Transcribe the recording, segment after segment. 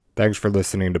Thanks for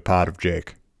listening to Pod of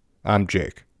Jake. I'm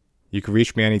Jake. You can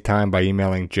reach me anytime by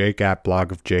emailing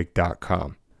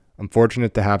jake@blogofjake.com. I'm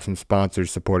fortunate to have some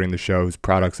sponsors supporting the show whose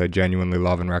products I genuinely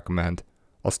love and recommend.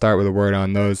 I'll start with a word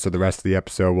on those so the rest of the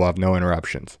episode will have no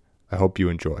interruptions. I hope you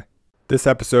enjoy. This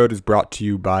episode is brought to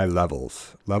you by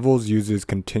Levels. Levels uses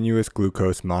continuous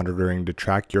glucose monitoring to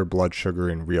track your blood sugar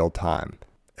in real time.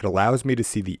 It allows me to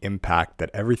see the impact that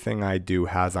everything I do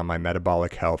has on my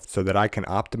metabolic health so that I can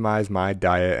optimize my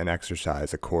diet and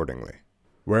exercise accordingly.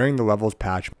 Wearing the Levels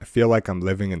patch, I feel like I'm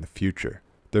living in the future.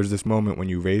 There's this moment when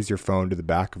you raise your phone to the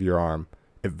back of your arm,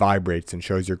 it vibrates and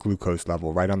shows your glucose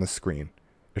level right on the screen.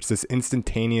 It's this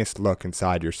instantaneous look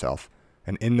inside yourself,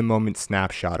 an in-the-moment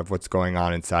snapshot of what's going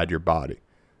on inside your body.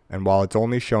 And while it's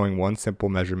only showing one simple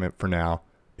measurement for now,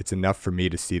 it's enough for me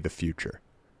to see the future.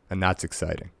 And that's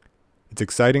exciting. It's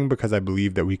exciting because I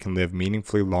believe that we can live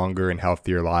meaningfully longer and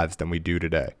healthier lives than we do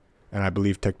today, and I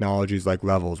believe technologies like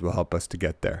Levels will help us to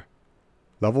get there.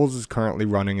 Levels is currently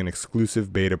running an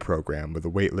exclusive beta program with a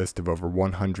waitlist of over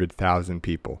 100,000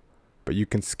 people, but you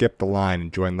can skip the line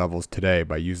and join Levels today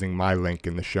by using my link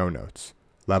in the show notes,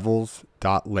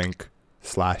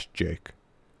 levels.link/Jake.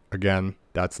 Again,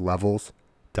 that's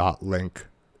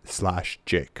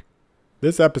levels.link/Jake.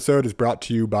 This episode is brought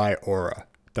to you by Oura.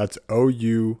 That's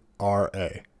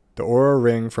OURA. The Oura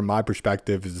Ring, from my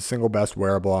perspective, is the single best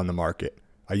wearable on the market.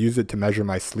 I use it to measure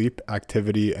my sleep,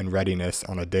 activity, and readiness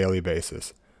on a daily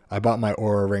basis. I bought my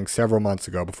Oura Ring several months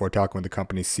ago before talking with the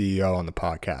company's CEO on the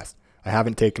podcast. I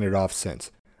haven't taken it off since.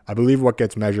 I believe what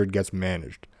gets measured gets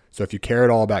managed. So if you care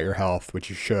at all about your health, which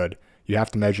you should, you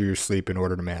have to measure your sleep in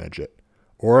order to manage it.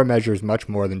 Oura measures much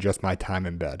more than just my time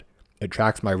in bed. It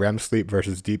tracks my REM sleep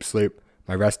versus deep sleep,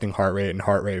 my resting heart rate and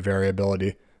heart rate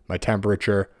variability, my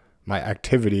temperature, my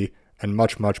activity, and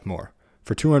much, much more.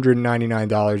 For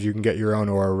 $299, you can get your own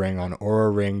Oura Ring on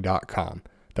ouraring.com.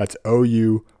 That's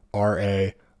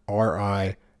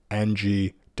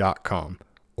OURARING.com.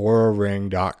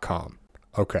 ouraring.com.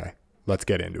 Okay, let's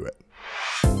get into it.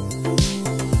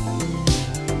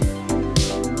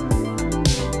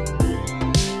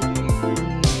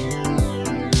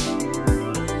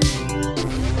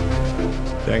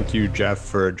 Thank you, Jeff,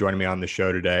 for joining me on the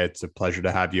show today. It's a pleasure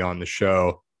to have you on the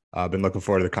show. I've been looking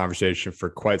forward to the conversation for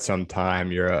quite some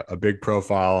time. You're a big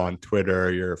profile on Twitter.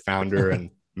 You're a founder and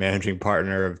managing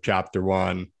partner of Chapter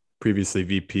One, previously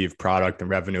VP of product and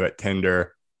revenue at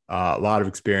Tinder. A lot of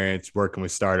experience working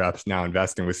with startups, now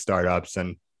investing with startups,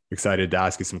 and excited to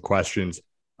ask you some questions.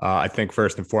 I think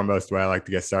first and foremost, the way I like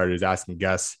to get started is asking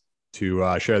guests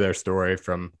to share their story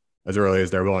from as early as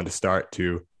they're willing to start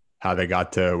to how they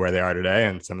got to where they are today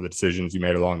and some of the decisions you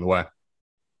made along the way.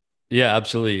 Yeah,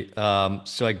 absolutely.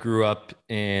 So I grew up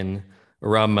in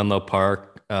around Menlo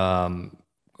Park,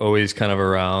 always kind of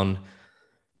around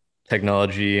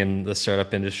technology and the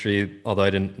startup industry, although I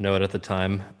didn't know it at the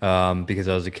time, because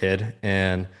I was a kid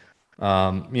and,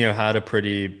 had a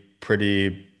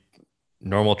pretty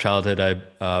normal childhood. I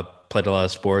played a lot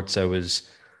of sports. I was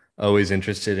always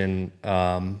interested in,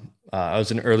 I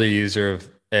was an early user of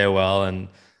AOL and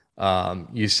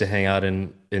used to hang out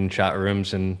in chat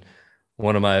rooms, and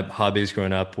one of my hobbies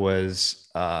growing up was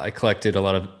I collected a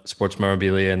lot of sports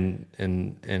memorabilia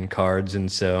and cards.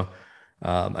 And so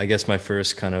I guess my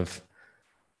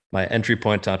entry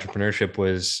point to entrepreneurship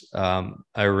was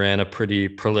I ran a pretty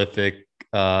prolific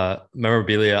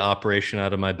memorabilia operation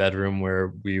out of my bedroom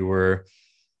where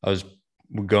I was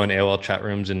would go in AOL chat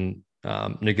rooms and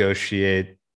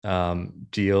negotiate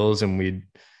deals, and we'd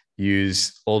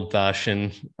use old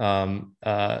fashioned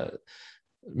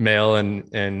mail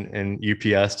and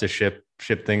UPS to ship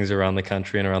things around the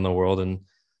country and around the world, and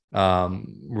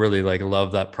really like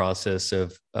love that process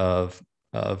of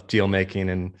deal making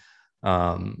and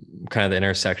kind of the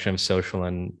intersection of social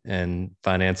and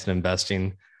finance and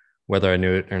investing, whether I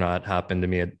knew it or not, happened to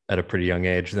me at a pretty young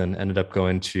age. Then ended up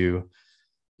going to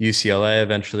UCLA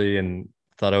eventually and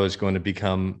thought I was going to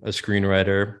become a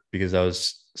screenwriter because I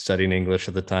was studying English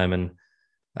at the time. And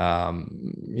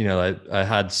I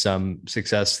had some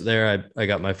success there. I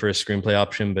got my first screenplay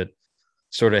option, but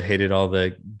sort of hated all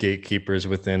the gatekeepers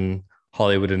within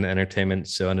Hollywood and entertainment.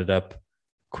 So ended up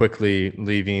quickly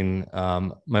leaving.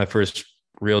 My first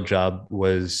real job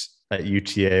was at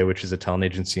UTA, which is a talent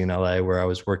agency in LA, where I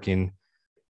was working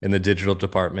in the digital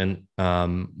department,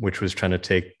 which was trying to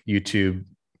take YouTube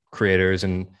creators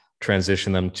and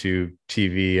transition them to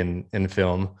TV and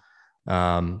film.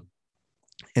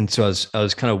 And so I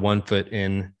was kind of 1 foot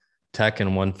in tech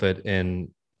and 1 foot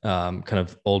in kind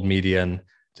of old media, and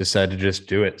decided to just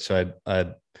do it. So I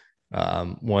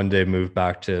one day moved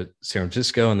back to San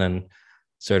Francisco and then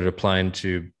started applying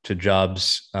to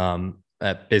jobs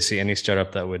at basically any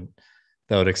startup that would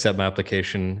accept my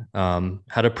application.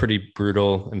 Had a pretty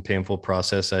brutal and painful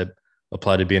process. I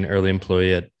applied to be an early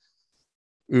employee at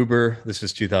Uber. This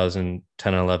was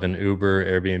 2010, 11. Uber,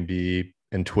 Airbnb,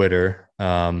 and Twitter,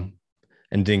 and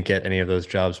didn't get any of those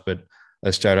jobs. But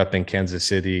a startup in Kansas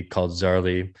City called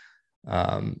Zarly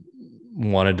um,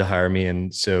 wanted to hire me,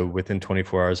 and so within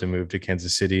 24 hours, I moved to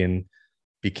Kansas City and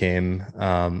became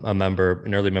an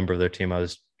early member of their team. I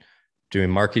was doing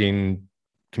marketing,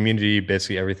 community,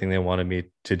 basically everything they wanted me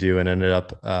to do, and ended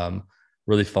up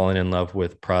really falling in love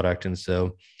with product. And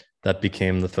so that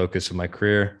became the focus of my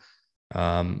career.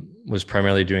 Was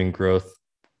primarily doing growth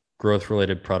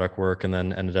related product work, and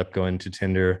then ended up going to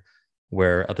Tinder,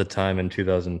 where at the time in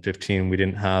 2015 we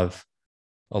didn't have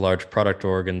a large product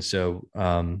org, and so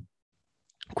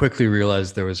quickly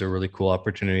realized there was a really cool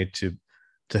opportunity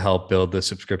to help build the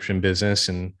subscription business,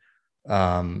 and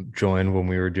joined when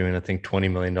we were doing, I think, $20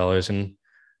 million in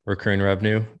recurring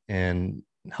revenue, and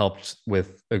helped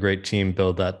with a great team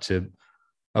build that to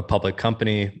a public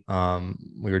company.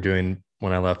 We were doing,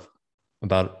 when I left,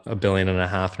 about $1.5 billion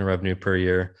in revenue per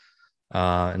year.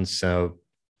 And so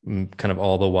kind of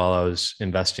all the while I was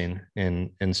investing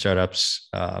in startups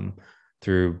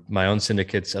through my own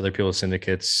syndicates, other people's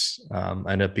syndicates. I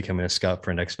ended up becoming a scout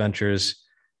for Index Ventures,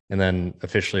 and then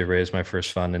officially raised my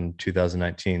first fund in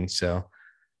 2019. So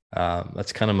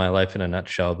that's kind of my life in a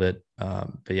nutshell. But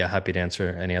yeah, happy to answer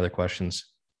any other questions.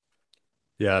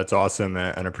 Yeah, it's awesome,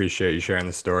 and appreciate you sharing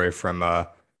the story from the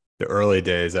early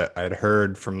days. I'd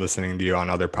heard from listening to you on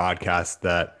other podcasts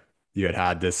that you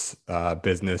had this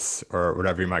business, or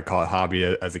whatever you might call it, hobby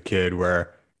as a kid,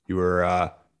 where you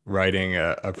were writing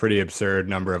a pretty absurd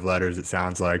number of letters, it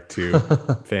sounds like, to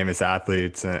famous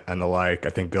athletes and the like. I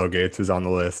think Bill Gates was on the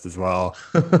list as well,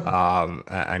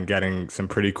 and getting some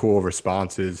pretty cool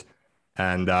responses.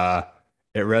 And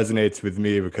it resonates with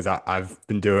me because I've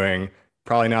been doing,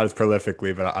 probably not as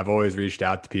prolifically, but I've always reached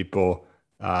out to people,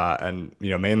 and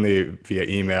mainly via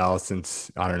email since,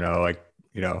 I don't know, like,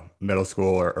 middle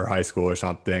school or high school or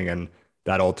something. And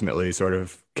that ultimately sort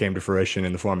of came to fruition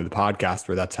in the form of the podcast,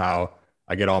 where that's how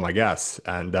I get all my guests.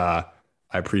 And I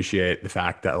appreciate the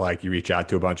fact that, like, you reach out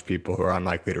to a bunch of people who are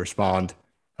unlikely to respond.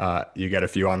 You get a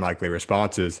few unlikely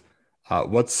responses.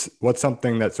 What's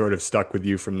something that sort of stuck with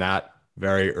you from that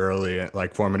very early,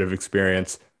 like, formative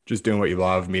experience, just doing what you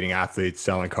love, meeting athletes,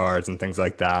 selling cards and things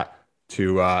like that,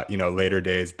 to later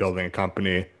days building a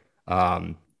company,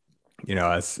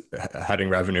 as heading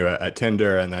revenue at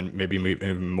Tinder, and then maybe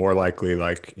even more likely,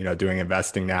 like, doing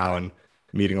investing now and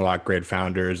meeting a lot of great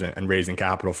founders and raising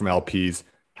capital from LPs.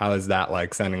 How is that,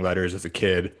 like, sending letters as a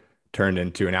kid, turned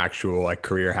into an actual, like,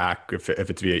 career hack, if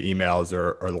it's via emails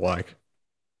or the like?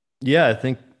 Yeah, I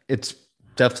think it's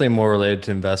definitely more related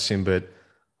to investing, but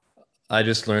I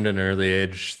just learned at an early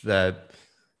age that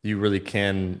you really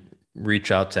can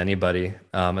reach out to anybody,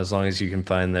 as long as you can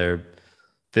find their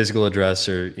physical address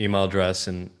or email address.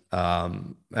 And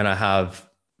I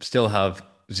still have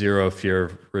zero fear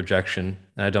of rejection,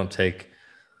 and I don't take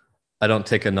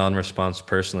a non-response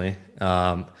personally.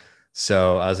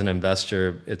 So as an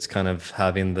investor, it's kind of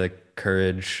having the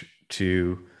courage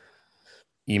to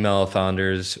email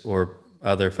founders or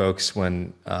other folks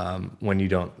when you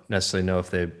don't necessarily know if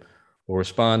they will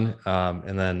respond.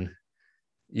 And then,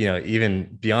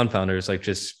 even beyond founders, like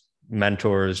just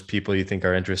mentors, people you think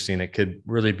are interesting. It could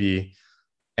really be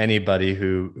anybody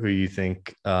who you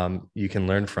think you can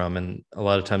learn from. And a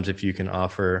lot of times, if you can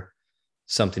offer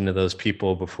something to those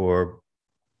people before,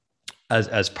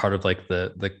 as part of, like,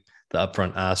 the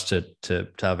upfront ask to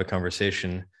have a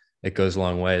conversation, it goes a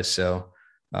long way. So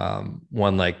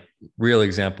one, like, real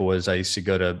example was, I used to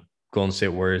go to Golden State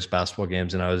Warriors basketball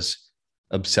games, and I was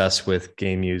obsessed with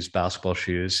game used basketball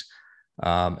shoes.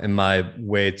 And my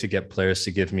way to get players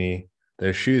to give me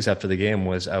their shoes after the game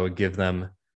was I would go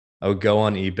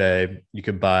on eBay. You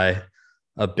could buy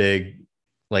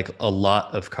a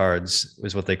lot of cards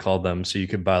is what they called them. So you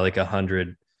could buy like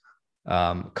 100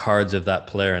 cards of that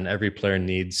player, and every player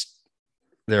needs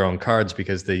their own cards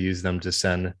because they use them to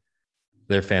send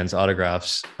their fans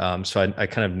autographs. So I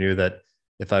kind of knew that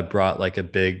if I brought like a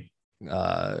big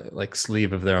like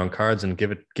sleeve of their own cards and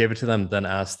gave it to them, then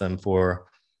ask them for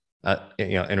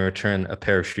in return a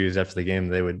pair of shoes after the game,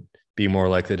 they would be more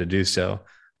likely to do so.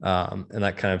 And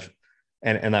that kind of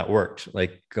and that worked.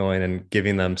 Like, going and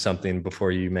giving them something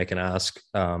before you make an ask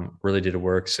really did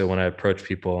work. So when I approach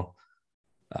people,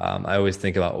 I always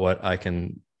think about what I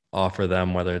can offer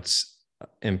them, whether it's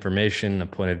information, a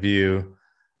point of view,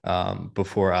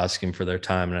 before asking for their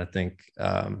time. And I think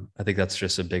that's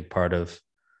just a big part of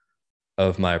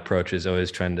my approach, is always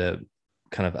trying to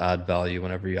kind of add value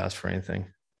whenever you ask for anything.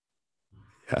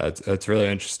 Yeah, it's really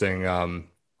interesting.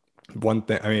 One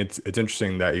thing, I mean, it's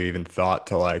interesting that you even thought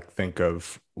to like think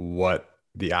of what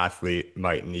the athlete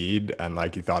might need, and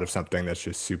like you thought of something that's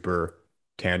just super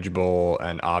tangible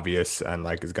and obvious and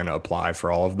like is going to apply for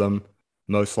all of them,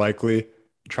 most likely.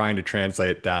 Trying to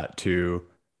translate that to,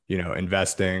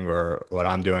 investing or what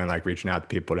I'm doing, like reaching out to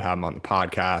people to have them on the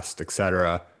podcast, et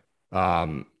cetera.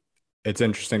 Um, it's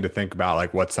interesting to think about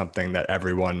like what's something that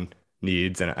everyone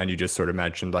needs. And you just sort of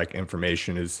mentioned like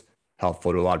information is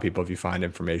helpful to a lot of people if you find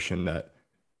information that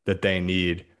they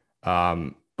need.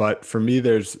 But for me,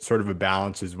 there's sort of a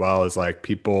balance as well as like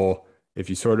people, if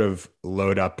you sort of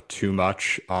load up too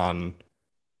much on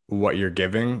what you're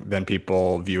giving, then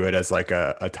people view it as like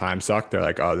a time suck. They're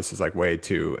like, oh, this is like way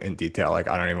too in detail. Like,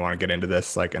 I don't even want to get into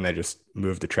this. Like, and they just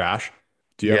move to trash.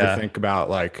 Do you ever Yeah. think about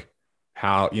like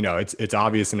how, it's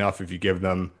obvious enough if you give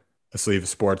them a sleeve of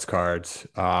sports cards,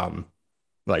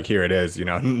 like here it is,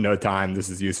 no time. This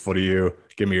is useful to you.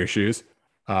 Give me your shoes.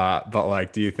 But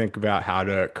like, do you think about how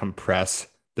to compress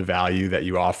the value that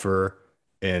you offer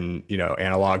in,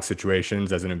 analog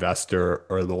situations as an investor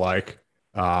or the like?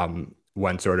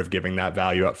 When sort of giving that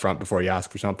value up front before you ask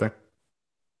for something?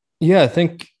 Yeah, I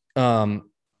think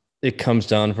it comes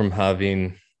down from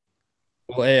having,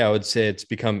 well, I would say it's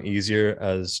become easier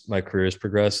as my career has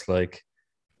progressed, like,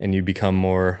 and you become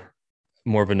more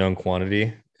of a known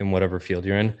quantity in whatever field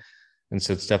you're in. And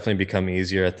so it's definitely become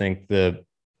easier. I think the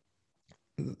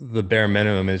bare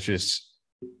minimum is just,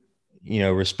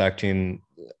 respecting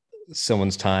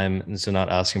someone's time, and so not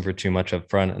asking for too much up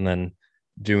front, and then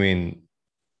doing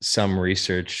some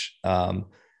research.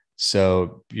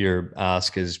 So your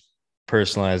ask is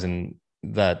personalized, and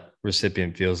that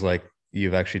recipient feels like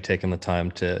you've actually taken the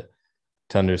time to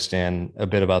understand a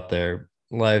bit about their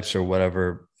lives or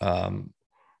whatever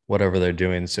they're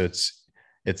doing. So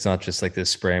it's not just like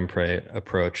this spray and pray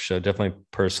approach. So definitely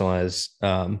personalize,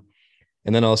 and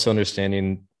then also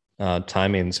understanding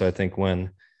timing. So I think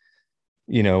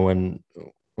you know when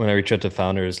I reach out to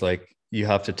founders, like you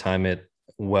have to time it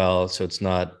well, so it's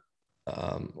not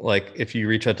like if you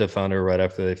reach out to a founder right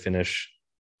after they finish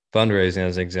fundraising,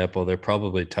 as an example, they're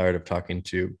probably tired of talking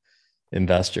to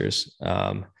investors.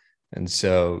 And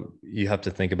so you have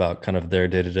to think about kind of their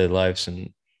day-to-day lives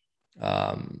and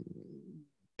um,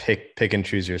 pick and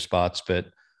choose your spots. But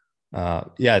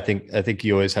yeah, I think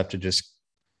you always have to just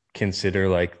consider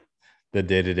like the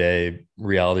day-to-day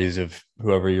realities of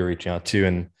whoever you're reaching out to,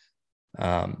 and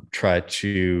try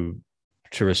to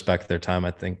respect their time.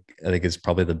 I think is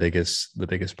probably the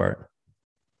biggest part.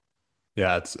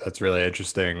 Yeah, that's really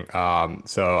interesting.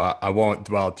 So I won't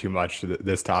dwell too much.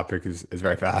 This topic is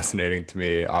very fascinating to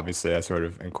me. Obviously, I sort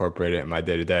of incorporate it in my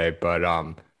day to day, but I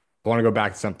want to go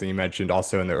back to something you mentioned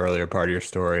also in the earlier part of your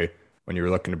story when you were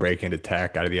looking to break into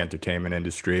tech out of the entertainment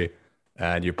industry,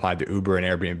 and you applied to Uber and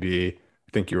Airbnb.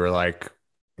 I think you were like,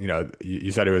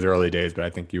 you said it was early days, but I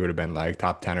think you would have been like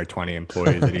top 10 or 20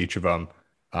 employees at each of them.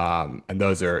 And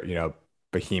those are,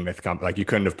 behemoth company. Like you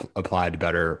couldn't have applied to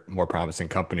better, more promising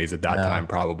companies at that Yeah. time,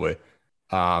 probably.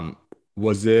 Um,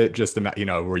 was it just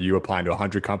were you applying to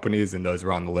 100 companies and those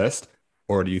were on the list,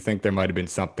 or do you think there might have been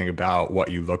something about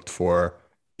what you looked for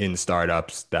in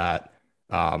startups that,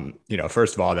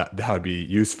 first of all, that would be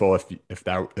useful if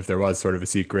there was sort of a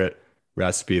secret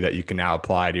recipe that you can now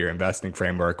apply to your investing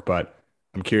framework. But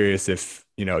I'm curious if,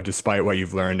 despite what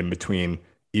you've learned in between,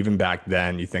 even back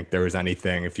then, you think there was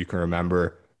anything, if you can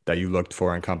remember, that you looked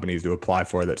for in companies to apply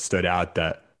for that stood out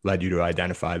that led you to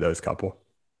identify those couple?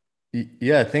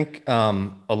 Yeah, I think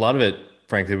a lot of it,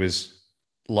 frankly, was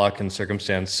luck and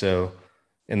circumstance. So,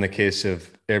 in the case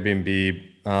of Airbnb,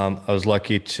 I was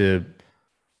lucky to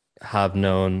have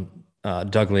known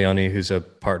Doug Leone, who's a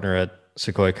partner at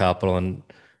Sequoia Capital, and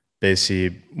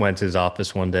basically went to his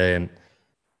office one day and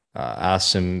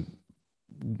asked him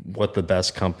what the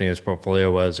best company in his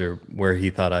portfolio was, or where he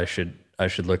thought I should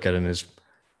look at. And his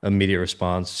immediate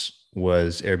response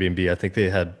was Airbnb. I think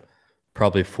they had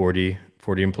probably 40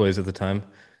 employees at the time.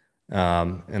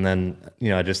 And then,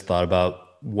 I just thought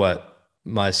about what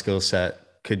my skill set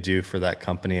could do for that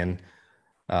company. And,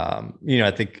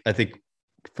 I think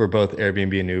for both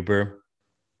Airbnb and Uber,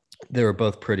 they were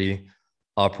both pretty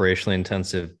operationally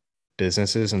intensive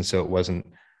businesses. And so it wasn't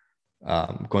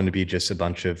going to be just a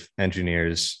bunch of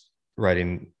engineers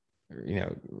writing,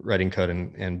 writing code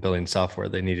and building software.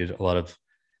 They needed a lot of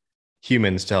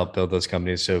humans to help build those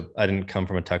companies. So I didn't come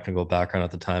from a technical background at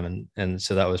the time, and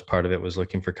so that was part of it, was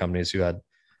looking for companies who had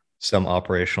some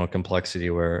operational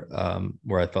complexity where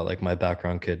I felt like my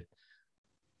background could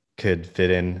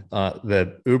fit in.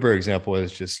 The Uber example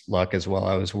was just luck as well.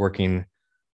 I was working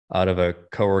out of a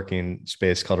co-working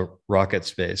space called Rocket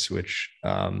Space, which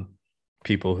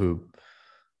people who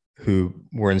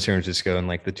were in San Francisco in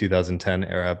like the 2010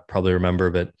 era probably remember.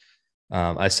 But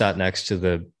I sat next to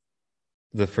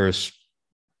the first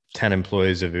 10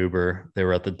 employees of Uber. They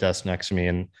were at the desk next to me,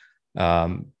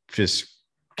 and just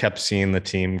kept seeing the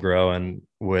team grow and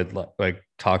would like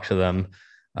talk to them,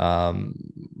 um,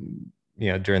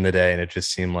 during the day. And it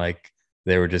just seemed like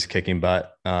they were just kicking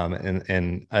butt.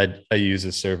 And I used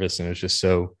the service, and it was just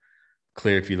so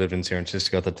clear if you lived in San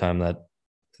Francisco at the time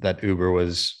that Uber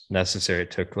was necessary.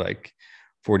 It took like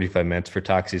 45 minutes for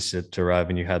taxis to arrive,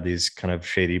 and you had these kind of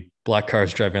shady black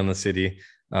cars driving around the city,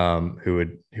 who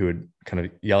would kind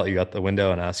of yell at you out the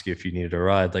window and ask you if you needed a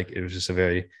ride. Like, it was just a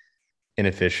very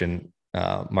inefficient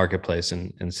marketplace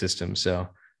and system. So,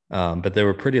 but they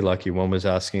were pretty lucky. One was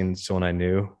asking someone I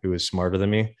knew who was smarter than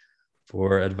me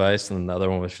for advice, and the other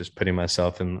one was just putting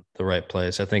myself in the right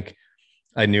place. I think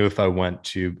I knew if I moved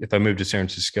to San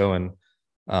Francisco and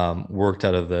worked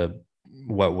out of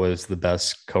what was the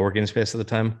best co-working space at the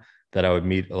time, that I would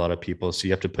meet a lot of people. So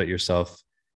you have to put yourself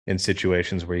in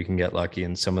situations where you can get lucky.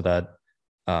 And some of that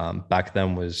back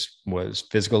then was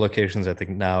physical locations. I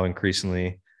think now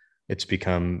increasingly it's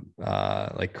become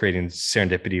like creating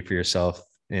serendipity for yourself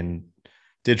in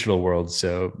digital world.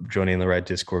 So joining the right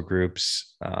Discord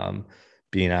groups,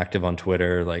 being active on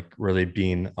Twitter, like really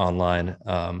being online,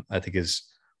 I think is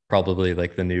probably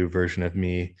like the new version of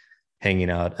me hanging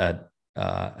out at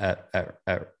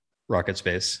Rocket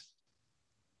Space.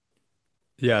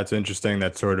 Yeah, it's interesting.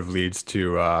 That sort of leads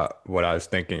to what I was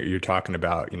thinking. You're talking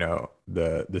about,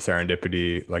 the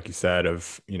serendipity, like you said,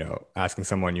 of, asking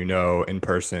someone in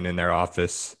person in their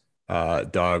office,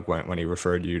 Doug, when he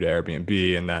referred you to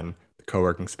Airbnb, and then the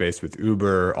co-working space with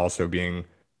Uber also being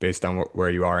based on where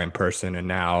you are in person. And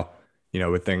now,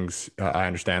 with things, I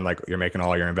understand like you're making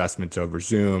all your investments over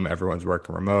Zoom, everyone's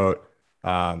working remote.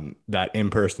 That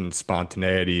in-person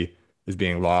spontaneity is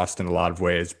being lost in a lot of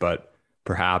ways, but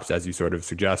perhaps, as you sort of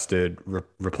suggested,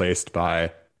 replaced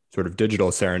by sort of digital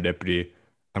serendipity.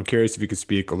 I'm curious if you could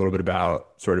speak a little bit about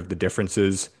sort of the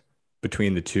differences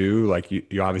between the two. Like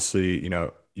you obviously,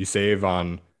 you save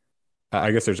on,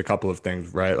 I guess there's a couple of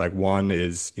things, right? Like one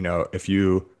is, if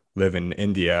you live in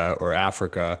India or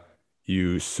Africa,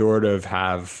 you sort of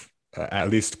have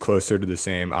at least closer to the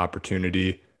same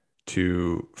opportunity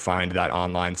to find that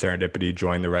online serendipity,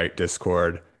 join the right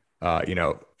Discord,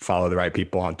 follow the right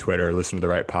people on Twitter, listen to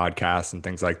the right podcasts and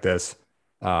things like this,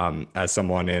 as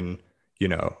someone in,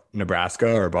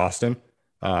 Nebraska or Boston.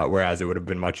 Whereas it would have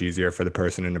been much easier for the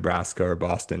person in Nebraska or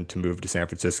Boston to move to San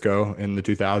Francisco in the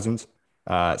 2000s.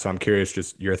 So I'm curious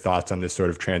just your thoughts on this sort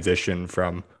of transition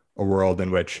from a world in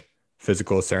which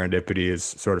physical serendipity is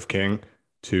sort of king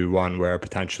to one where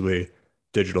potentially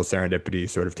digital serendipity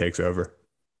sort of takes over.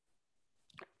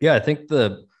 Yeah, I think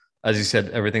as you said,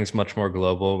 everything's much more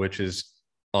global, which is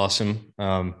awesome,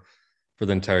 for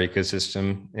the entire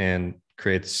ecosystem, and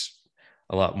creates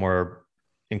a lot more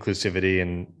inclusivity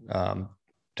and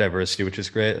diversity, which is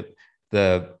great.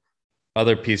 The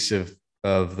other piece of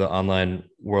the online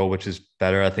world, which is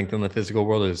better, I think, than the physical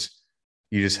world, is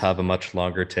you just have a much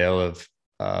longer tail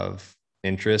of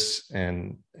interests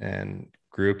and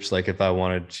groups. Like if I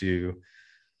wanted to,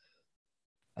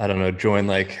 I don't know, join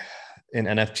like an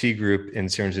NFT group in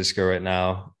San Francisco right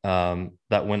now,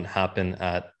 that wouldn't happen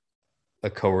at a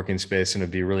co-working space, and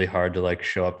it'd be really hard to like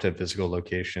show up to a physical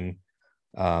location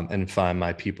and find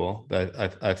my people.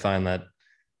 But I find that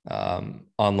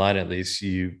online, at least,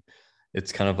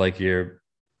 it's kind of like your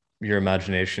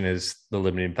imagination is the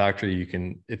limiting factor. You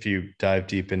can, if you dive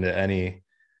deep into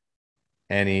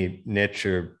any niche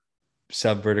or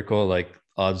sub vertical, like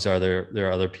odds are there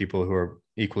are other people who are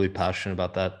equally passionate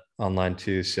about that online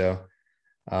too. So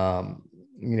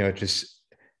it just,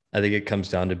 I think it comes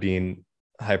down to being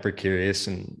hyper curious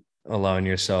and allowing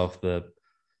yourself the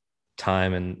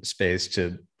time and space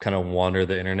to kind of wander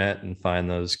the internet and find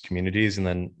those communities. And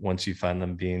then once you find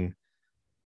them,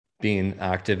 being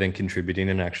active and contributing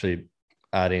and actually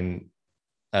adding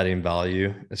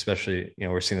value, especially,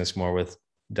 we're seeing this more with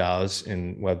DAOs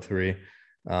in Web3,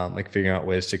 like figuring out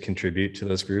ways to contribute to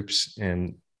those groups,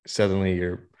 and suddenly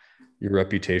your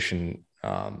reputation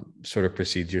sort of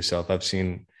precedes yourself. I've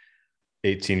seen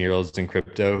 18-year-olds in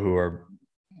crypto who are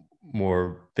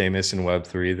more famous in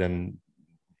Web3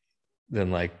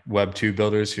 than like Web2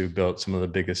 builders who built some of the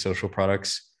biggest social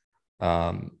products,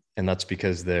 and that's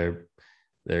because they're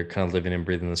kind of living and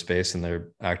breathing the space, and they're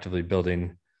actively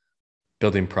building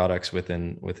products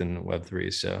within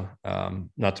Web3. So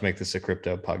not to make this a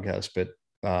crypto podcast,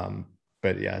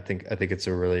 but yeah, I think it's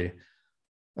a really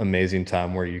amazing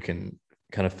time where you can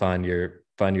kind of find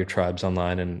find your tribes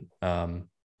online, and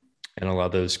a lot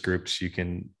of those groups you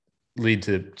can lead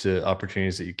to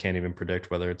opportunities that you can't even predict,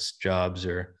 whether it's jobs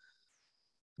or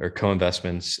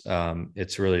co-investments.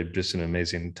 It's really just an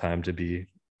amazing time to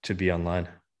be online.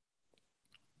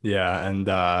 Yeah, and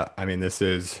I mean,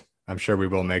 I'm sure we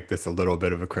will make this a little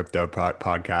bit of a crypto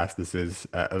podcast. This is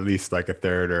at least like a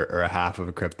third or a half of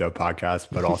a crypto podcast,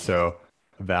 but also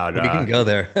about We can go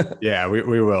there. yeah,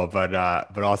 we will, but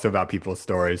also about people's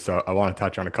stories. So I want to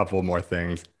touch on a couple more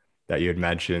things that you had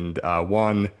mentioned.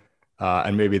 One,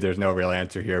 and maybe there's no real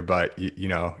answer here, but you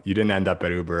know, you didn't end up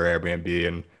at Uber or Airbnb,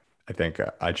 and I think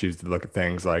I choose to look at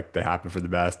things like they happen for the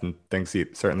best, and things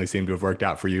certainly seem to have worked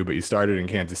out for you. But you started in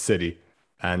Kansas City,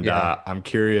 and Yeah. I'm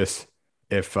curious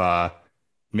if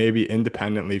maybe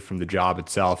independently from the job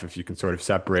itself, if you can sort of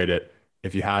separate it,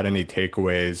 if you had any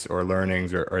takeaways or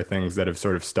learnings or things that have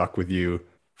sort of stuck with you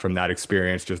from that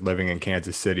experience just living in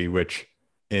Kansas City, which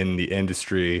in the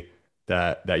industry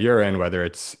that you're in, whether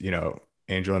it's, you know,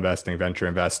 angel investing, venture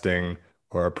investing,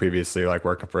 or previously like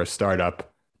working for a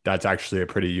startup, that's actually a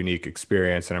pretty unique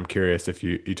experience. And I'm curious if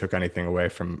you took anything away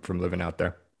from living out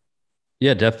there.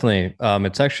 Yeah, definitely.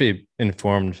 It's actually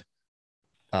informed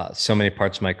so many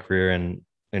parts of my career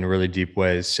in really deep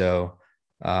ways. So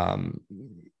um,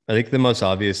 I think the most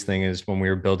obvious thing is when we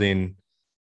were building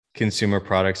consumer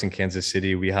products in Kansas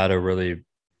City, we had a really,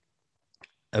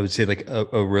 I would say like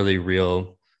a really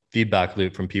real feedback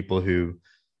loop from people who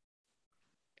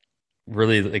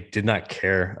really like did not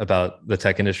care about the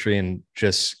tech industry and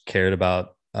just cared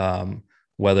about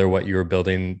whether what you were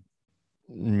building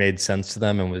made sense to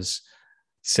them and was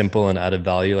simple and added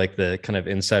value. Like the kind of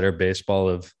insider baseball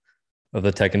of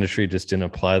the tech industry just didn't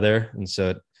apply there. And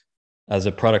so as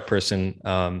a product person,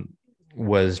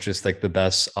 was just like the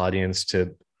best audience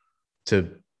to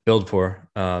build for,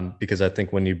 because I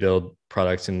think when you build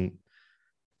products and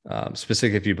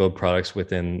specifically if you build products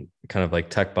within kind of like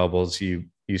tech bubbles, you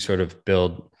sort of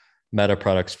build meta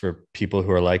products for people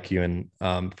who are like you and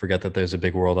forget that there's a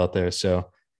big world out there.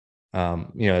 So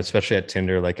you know, especially at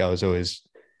Tinder, like I was always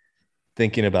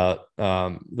thinking about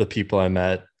the people I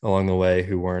met along the way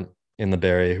who weren't in the Bay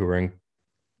Area, who were in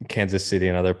Kansas City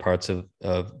and other parts of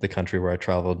the country where I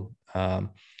traveled. And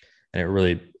it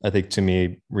really, I think to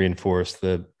me, reinforced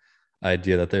the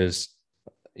idea that there's,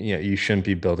 you know, you shouldn't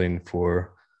be building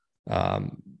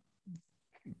um,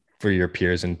 for your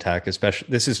peers in tech, especially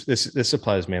this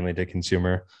applies mainly to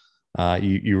consumer.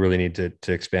 You really need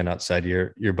to expand outside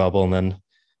your bubble. And then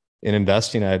in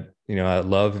investing, I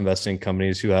love investing in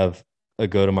companies who have a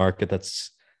go-to-market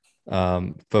that's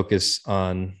focused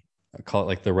on, I call it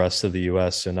like the rest of the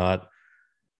US. So not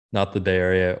the Bay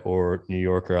Area or New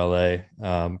York or LA,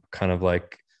 kind of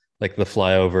like the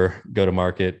flyover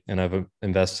go-to-market. And I've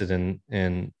invested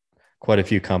in quite a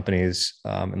few companies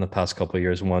in the past couple of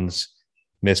years. One's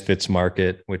Misfits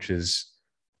Market, which is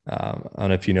I don't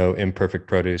know if you know Imperfect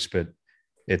Produce, but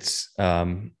it's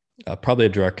probably a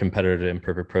direct competitor to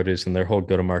Imperfect Produce, and their whole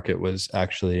go-to-market was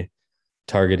actually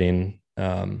targeting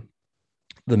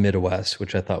the Midwest,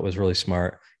 which I thought was really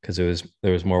smart because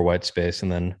there was more white space.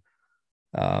 And then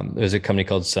there's a company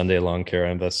called Sunday Lawn Care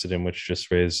I invested in, which just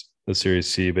raised the Series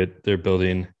C, but they're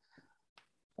building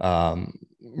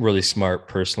really smart,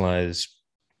 personalized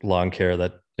lawn care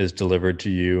that is delivered to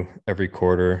you every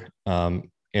quarter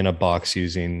in a box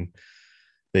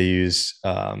they use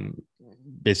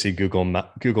basically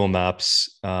Google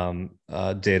Maps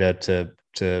data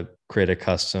to create a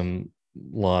custom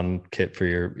lawn kit for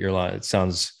your lawn. It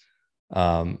sounds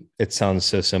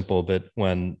so simple, but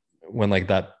when like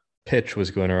that pitch was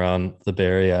going around the Bay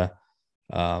Area,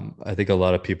 I think a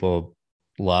lot of people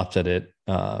laughed at it,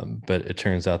 but it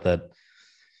turns out that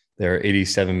there are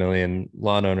 87 million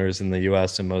lawn owners in the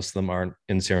US and most of them aren't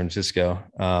in San Francisco,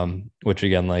 which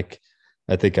again, like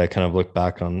I think I kind of look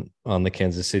back on the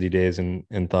Kansas City days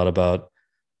and thought about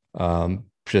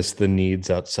just the needs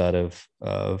outside of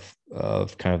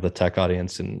kind of the tech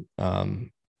audience. And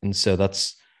so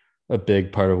that's a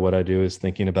big part of what I do is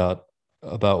thinking about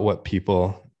what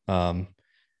people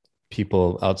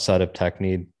outside of tech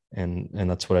need. And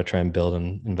that's what I try and build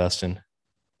and invest in.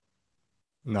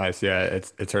 Nice. Yeah,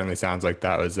 it certainly sounds like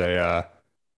that was a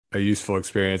useful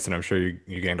experience, and I'm sure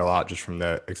you gained a lot just from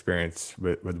the experience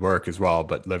with work as well.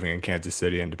 But living in Kansas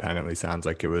City independently sounds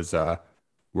like it was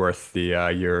worth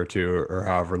the year or two or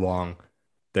however long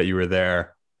that you were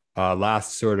there.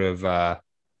 Last sort of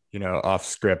off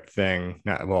script thing.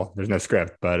 Not, well, there's no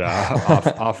script, but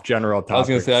off general I was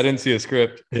going to say, I topics. didn't see a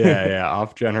script. Yeah,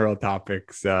 off general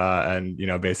topics. And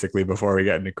basically before we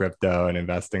get into crypto and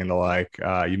investing and the like,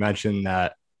 you mentioned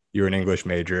that you're an English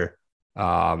major.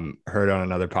 Heard on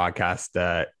another podcast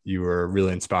that you were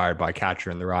really inspired by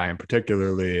Catcher in the Rye,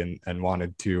 particularly, and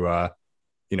wanted to,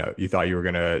 you thought you were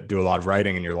going to do a lot of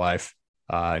writing in your life.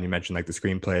 And you mentioned like the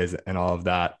screenplays and all of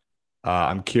that.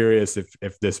 I'm curious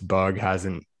if this bug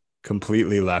hasn't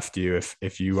completely left you,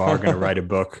 if you are going to write a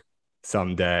book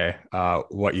someday,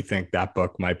 what you think that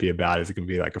book might be about. Is it going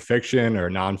to be like a fiction or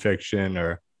nonfiction,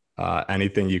 or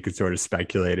anything you could sort of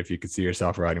speculate if you could see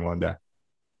yourself writing one day?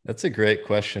 That's a great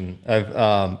question. I've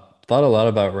thought a lot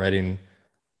about writing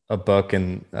a book,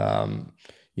 and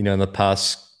in the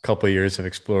past couple of years, I've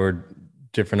explored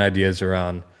different ideas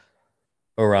around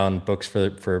books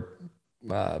for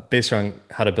based on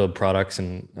how to build products,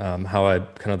 and how I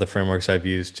kind of the frameworks I've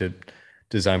used to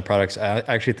design products. I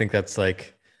actually think that's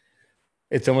like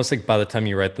it's almost like by the time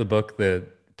you write the book, the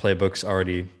playbook's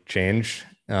already changed.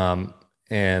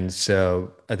 And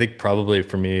so I think probably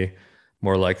for me,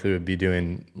 more likely would be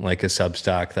doing like a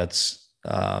Substack that's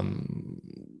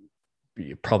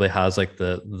probably has like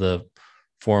the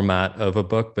format of a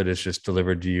book, but it's just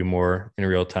delivered to you more in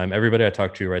real time. Everybody I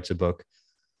talk to who writes a book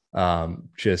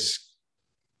just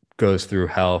goes through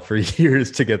hell for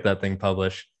years to get that thing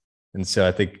published. And so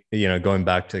I think, going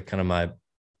back to kind of my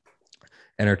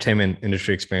entertainment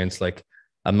industry experience, like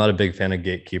I'm not a big fan of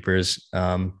gatekeepers.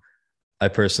 I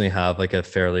personally have like a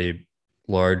fairly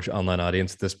large online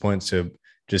audience at this point. So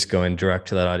just going direct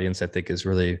to that audience, I think is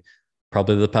really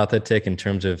probably the path I take in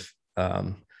terms of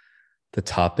the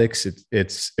topics.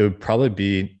 It would probably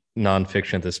be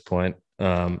nonfiction at this point.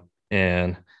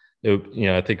 And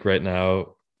I think right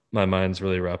now my mind's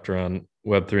really wrapped around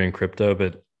Web3 and crypto,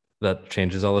 but that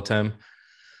changes all the time.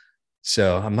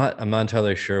 So I'm not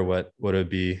entirely sure what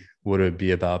it would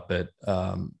be about,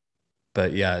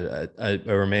 but yeah, I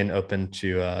remain open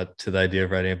to the idea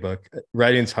of writing a book.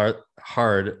 Writing's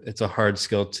hard. It's a hard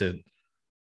skill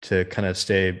to kind of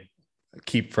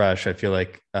keep fresh. I feel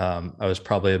like I was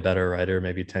probably a better writer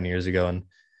maybe 10 years ago, and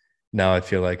now I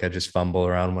feel like I just fumble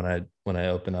around when I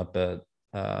open up a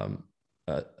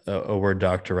Word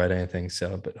doc to write anything.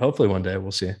 So, but hopefully one day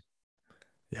we'll see.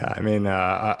 Yeah, I mean,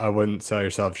 I wouldn't sell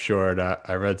yourself short.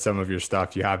 I read some of your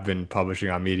stuff. You have been publishing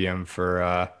on Medium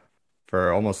for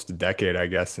almost a decade, I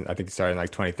guess. I think you started in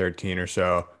like 2013 or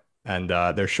so. And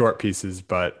they're short pieces,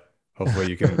 but hopefully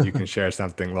you can share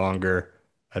something longer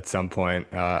at some point.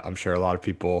 I'm sure a lot of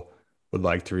people would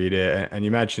like to read it. And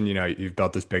you mentioned, you've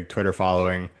built this big Twitter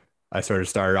following. I sort of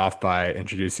started off by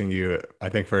introducing you, I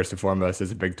think first and foremost,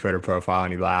 as a big Twitter profile,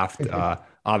 and you laughed.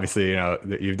 Obviously,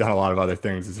 you've done a lot of other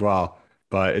things as well,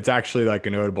 but it's actually like a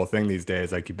notable thing these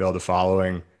days. Like you build a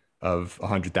following of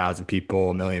 100,000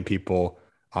 people, a million people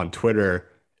on Twitter.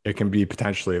 It can be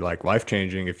potentially like life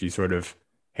changing if you sort of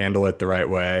handle it the right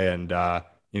way. And,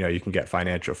 you can get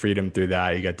financial freedom through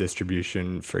that. You get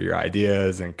distribution for your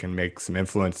ideas and can make some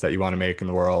influence that you want to make in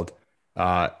the world.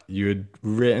 You had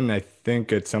written, I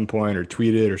think, at some point or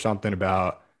tweeted or something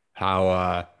about how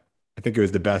I think it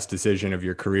was the best decision of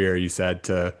your career. You said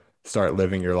to start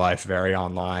living your life very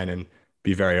online and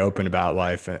be very open about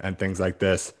life and things like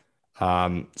this.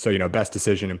 So, best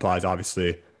decision implies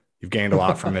obviously you've gained a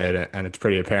lot from it and it's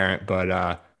pretty apparent. But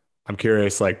I'm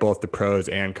curious, like both the pros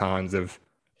and cons of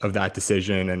that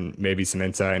decision and maybe some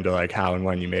insight into like how and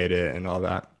when you made it and all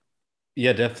that.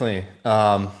 Yeah, definitely.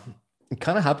 It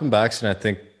kind of happened by accident. I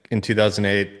think in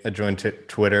 2008, I joined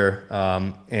Twitter,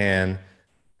 and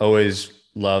always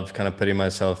loved kind of putting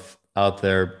myself out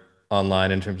there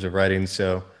online in terms of writing.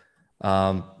 So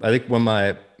I think when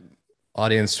my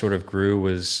audience sort of grew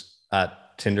was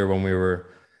at Tinder when we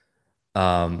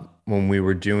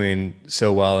were doing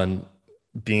so well and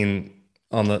being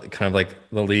on the kind of like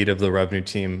the lead of the revenue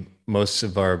team. Most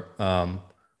of our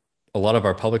a lot of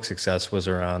our public success was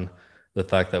around the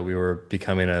fact that we were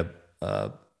becoming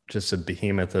just a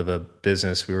behemoth of a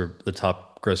business. We were the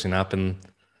top grossing app in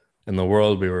the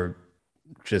world. We were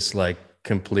just like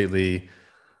completely,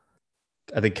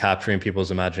 I think, capturing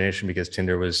people's imagination because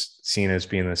Tinder was seen as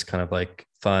being this kind of like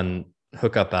fun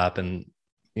hookup app. And,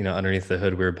 underneath the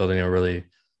hood, we were building a really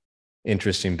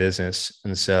interesting business.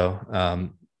 And so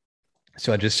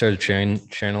I just started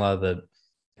sharing a lot of the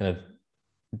kind of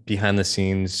behind the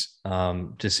scenes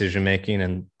decision making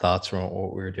and thoughts around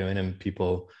what we were doing, and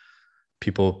people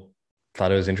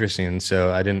thought it was interesting. And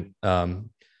so I didn't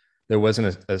there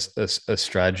wasn't a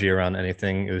strategy around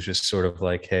anything. It was just sort of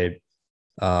like, hey,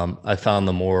 I found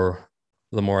the more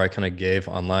I kind of gave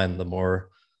online, the more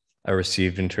I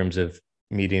received in terms of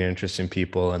meeting interesting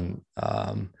people. And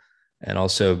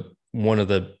also one of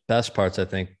the best parts, I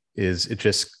think, is it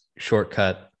just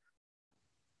shortcut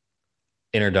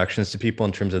introductions to people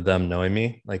in terms of them knowing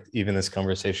me. Like even this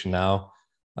conversation now,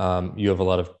 you have a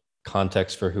lot of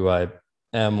context for who I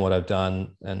am, what I've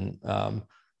done, and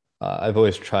I've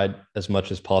always tried as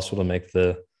much as possible to make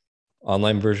the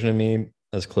online version of me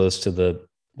as close to the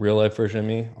real life version of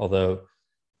me. Although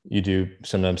you do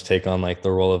sometimes take on like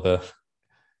the role of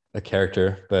a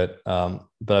character, but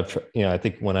I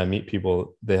think when I meet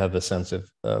people, they have a sense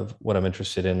of what I'm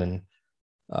interested in, and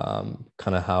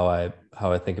kind of how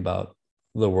I think about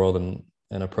the world and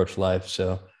approach life.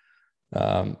 So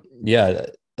yeah,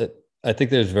 I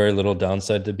think there's very little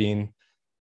downside to being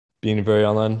very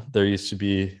online. There used to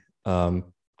be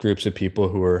groups of people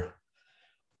who were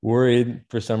worried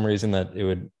for some reason that it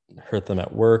would hurt them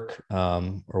at work,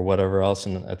 or whatever else.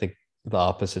 And I think the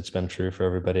opposite's been true for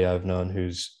everybody I've known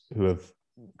who have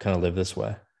kind of lived this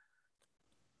way.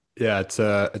 Yeah, it's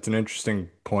an interesting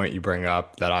point you bring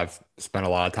up that I've spent a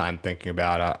lot of time thinking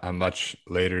about. I'm much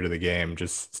later to the game.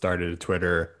 Just started a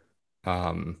Twitter,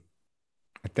 um,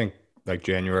 I think like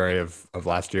January of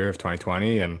last year of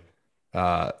 2020, and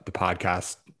the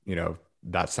podcast,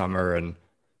 that summer, and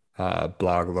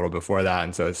blog a little before that.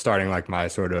 And so it's starting like my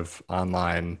sort of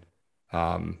online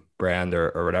brand,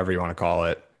 or whatever you want to call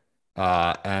it.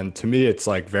 And to me, it's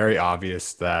like very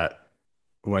obvious that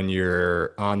when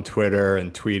you're on Twitter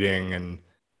and tweeting and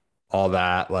all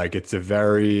that, like it's a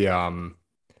very, I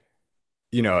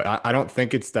don't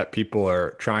think it's that people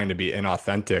are trying to be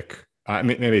inauthentic. I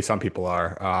mean, maybe some people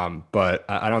are, but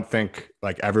I don't think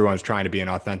like everyone's trying to be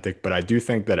inauthentic. But I do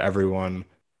think that everyone,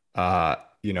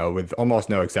 with almost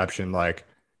no exception, like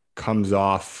comes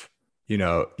off,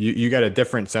 you get a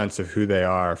different sense of who they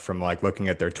are from like looking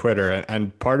at their Twitter.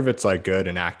 And part of it's like good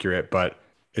and accurate, but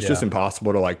it's just Yeah.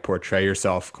 impossible to like portray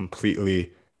yourself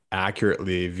completely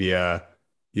accurately via,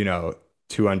 you know,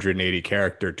 280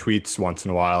 character tweets once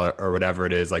in a while, or whatever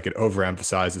it is. Like it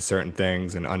overemphasizes certain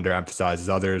things and underemphasizes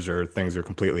others, or things are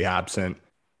completely absent.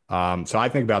 So I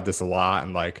think about this a lot,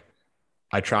 and like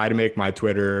I try to make my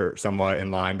Twitter somewhat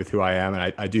in line with who I am.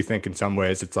 And I do think in some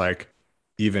ways it's like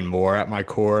even more at my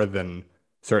core than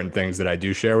certain things that I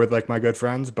do share with like my good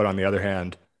friends. But on the other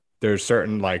hand, there's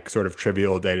certain like sort of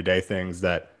trivial day-to-day things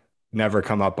that never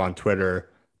come up on Twitter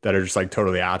that are just like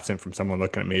totally absent from someone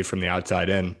looking at me from the outside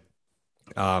in.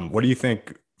 What do you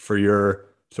think for your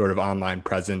sort of online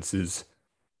presence is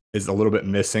a little bit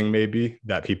missing, maybe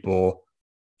that people,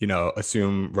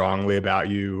 assume wrongly about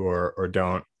you, or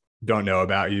don't know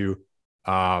about you?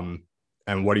 Um,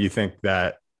 and what do you think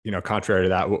that, contrary to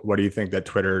that, what do you think that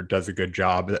Twitter does a good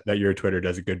job, that your Twitter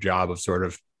does a good job of sort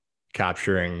of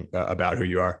capturing about who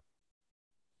you are?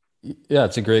 Yeah,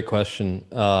 it's a great question.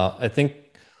 I think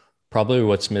probably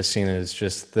what's missing is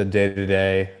just the day to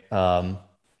day,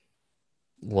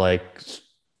 like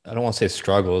I don't want to say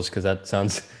struggles because that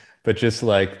sounds, but just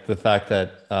like the fact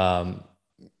that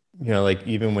like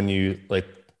even when you like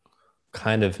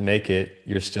kind of make it,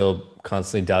 you're still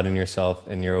constantly doubting yourself,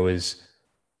 and you're always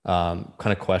kind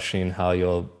of questioning how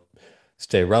you'll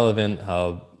stay relevant,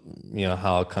 how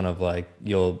kind of like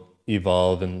you'll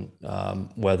evolve, and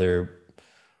whether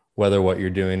what you're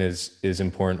doing is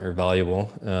important or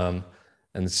valuable.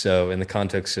 And so in the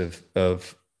context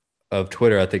of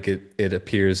Twitter, I think it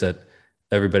appears that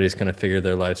everybody's kind of figured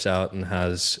their lives out and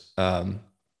has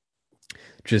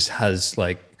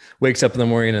like wakes up in the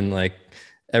morning and like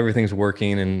everything's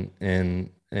working, and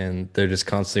they're just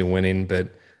constantly winning.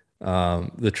 But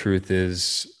the truth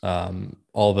is,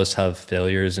 all of us have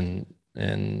failures, and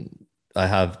I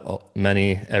have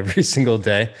many every single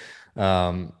day.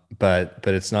 But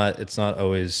it's not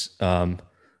always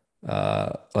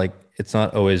like it's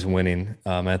not always winning.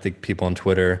 I think people on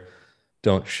Twitter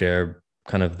don't share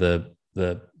kind of the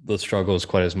struggles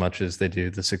quite as much as they do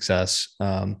the success.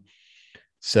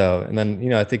 So, and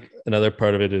then, I think another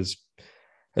part of it is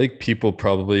I think people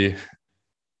probably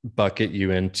bucket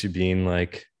you into being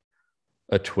like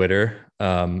a Twitter.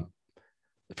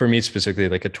 For me specifically,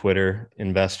 like a Twitter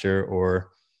investor,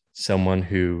 or someone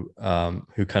who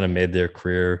kind of made their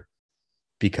career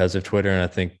because of Twitter. And I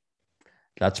think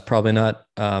that's probably not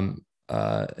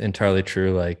entirely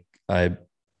true. Like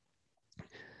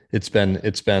it's been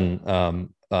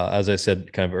as I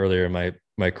said kind of earlier in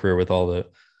my career, with all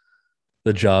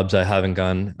the jobs I haven't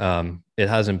gone, it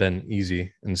hasn't been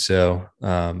easy. And so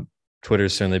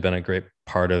Twitter's certainly been a great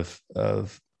part of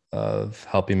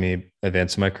helping me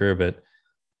advance in my career,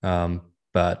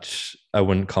 but I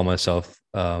wouldn't call myself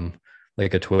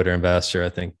like a Twitter investor. I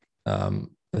think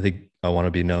I want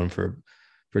to be known for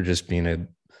just being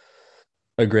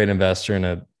a great investor and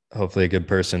a hopefully a good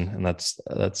person, and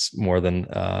that's more than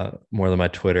my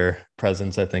Twitter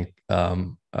presence, I think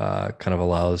kind of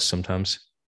allows sometimes.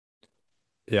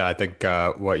 Yeah, I think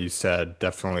what you said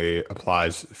definitely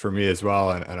applies for me as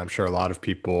well. And I'm sure a lot of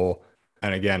people,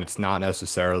 and again, it's not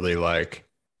necessarily like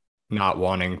not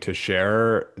wanting to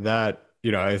share that,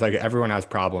 it's like everyone has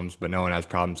problems, but no one has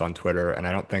problems on Twitter. And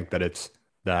I don't think that it's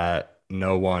that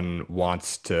no one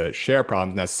wants to share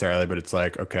problems necessarily, but it's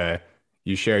like, okay,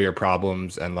 you share your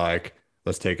problems and like,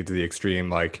 let's take it to the extreme,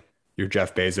 like you're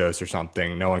Jeff Bezos or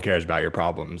something. No one cares about your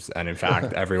problems. And in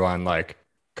fact, everyone like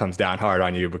comes down hard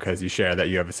on you because you share that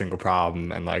you have a single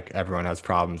problem and like everyone has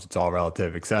problems. It's all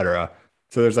relative, etc.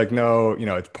 So there's like no,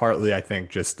 it's partly, I think,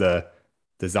 just the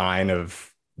design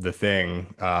of the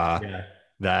thing Yeah.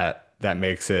 that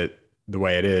makes it the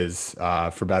way it is,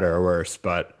 for better or worse.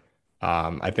 But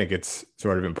I think it's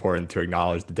sort of important to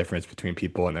acknowledge the difference between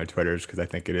people and their Twitters because I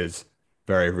think it is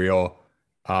very real.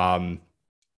 Um,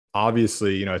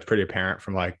 Obviously, it's pretty apparent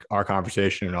from like our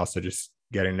conversation and also just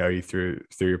getting to know you through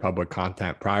your public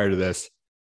content prior to this,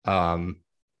 um,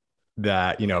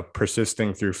 that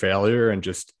persisting through failure and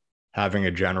just having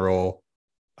a general,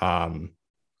 um,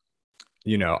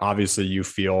 obviously you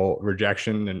feel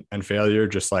rejection and failure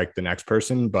just like the next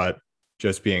person, but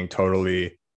just being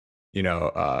totally,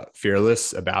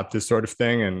 fearless about this sort of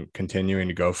thing and continuing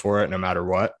to go for it no matter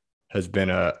what has been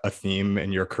a theme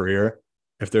in your career.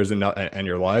 If there's another, and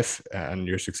your life and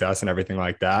your success and everything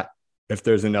like that, if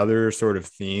there's another sort of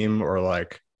theme or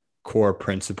like core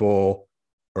principle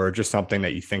or just something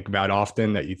that you think about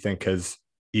often that you think has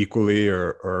equally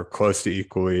or close to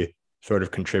equally sort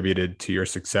of contributed to your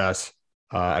success,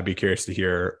 I'd be curious to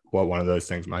hear what one of those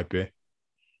things might be.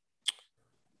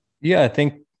 Yeah,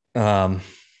 um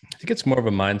I think it's more of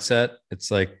a mindset.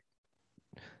 It's like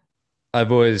I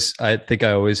think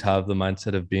I always have the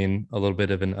mindset of being a little bit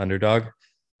of an underdog.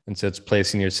 And so it's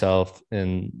placing yourself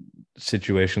in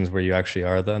situations where you actually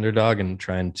are the underdog and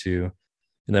trying to,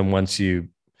 and then once you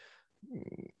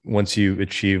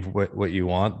achieve what you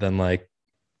want, then like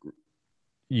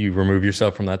you remove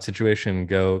yourself from that situation and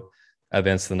go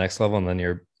advance to the next level, and then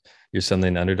you're suddenly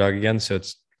an underdog again. So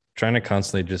it's trying to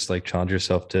constantly just like challenge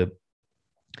yourself to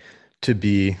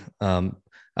be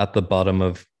at the bottom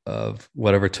of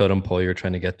whatever totem pole you're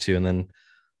trying to get to, and then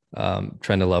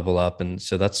trying to level up. And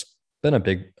so that's been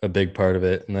a big part of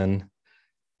it. And then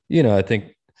I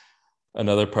think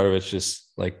another part of it's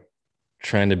just like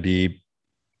trying to be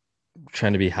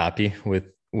trying to be happy with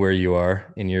where you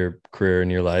are in your career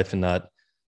and your life, and not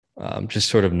just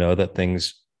sort of know that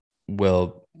things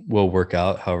will work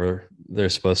out however they're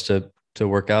supposed to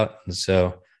work out. And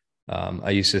so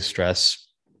I used to stress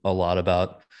a lot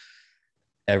about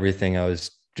everything I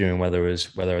was doing, whether I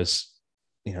was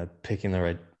picking the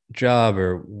right job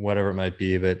or whatever it might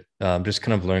be. But just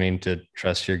kind of learning to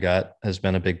trust your gut has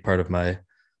been a big part of my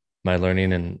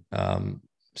learning. And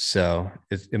so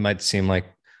it might seem like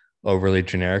overly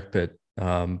generic, but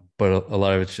a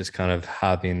lot of it's just kind of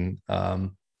having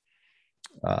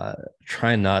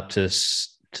trying not to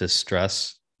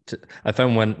stress. I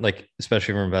find when, like,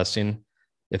 especially for investing,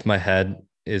 if my head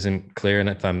isn't clear and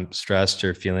if I'm stressed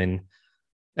or feeling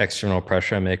external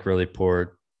pressure, I make really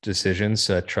poor decisions.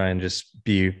 So I try and just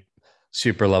be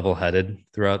super level headed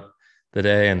throughout the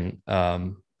day. And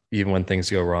even when things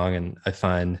go wrong, and I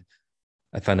find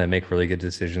I make really good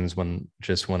decisions when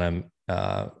I'm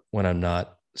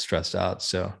not stressed out.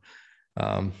 So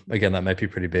again, that might be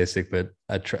pretty basic, but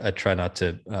I try not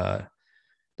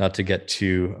to get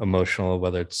too emotional,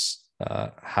 whether it's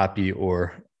happy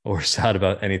or sad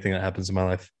about anything that happens in my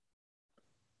life.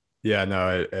 Yeah,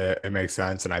 no, it makes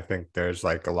sense. And I think there's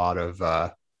like a lot of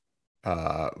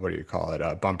what do you call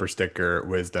it? Bumper sticker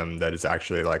wisdom that is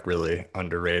actually like really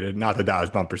underrated. Not that that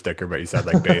was bumper sticker, but you said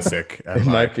like basic It and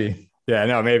might like, be. yeah,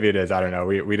 no, maybe it is. I don't know.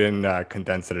 We didn't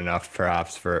condense it enough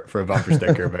perhaps for a bumper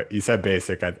sticker, but you said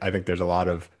basic. I think there's a lot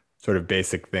of sort of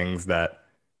basic things that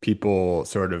people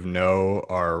sort of know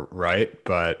are right,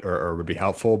 but or would be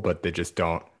helpful, but they just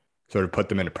don't sort of put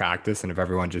them into practice. And if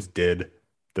everyone just did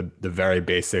the very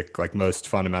basic, like most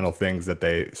fundamental things that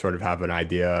they sort of have an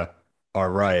idea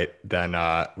are right, then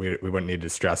we wouldn't need to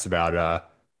stress about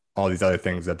all these other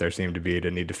things that there seem to be to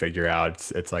need to figure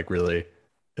out. It's like really,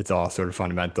 it's all sort of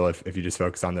fundamental if you just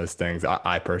focus on those things.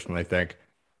 I personally think.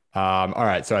 All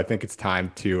right, so I think it's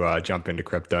time to jump into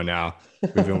crypto now.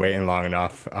 We've been waiting long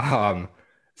enough.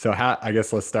 So I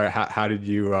guess let's start. How did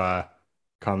you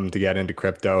come to get into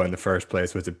crypto in the first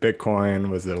place? Was it Bitcoin?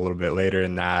 Was it a little bit later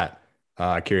than that?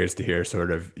 Curious to hear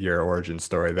sort of your origin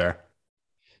story there.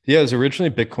 Yeah, it was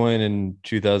originally Bitcoin in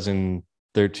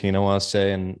 2013, I want to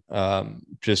say, and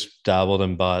just dabbled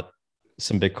and bought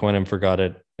some Bitcoin and forgot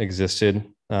it existed.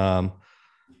 Um,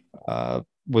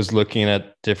 was looking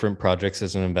at different projects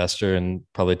as an investor in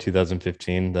probably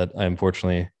 2015 that I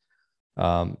unfortunately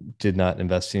did not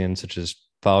invest in, such as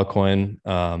Filecoin.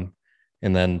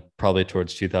 And then probably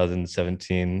towards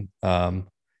 2017,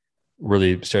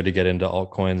 really started to get into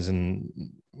altcoins and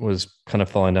was kind of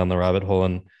falling down the rabbit hole.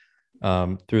 And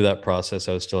through that process,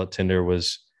 I was still at Tinder,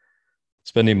 was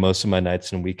spending most of my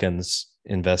nights and weekends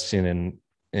investing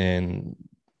in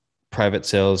private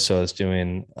sales. So I was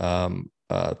doing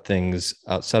things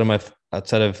outside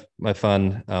of my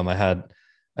fund. I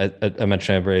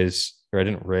mentioned I've raised, or I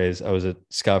didn't raise. I was a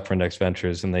scout for Index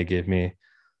Ventures, and they gave me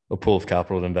a pool of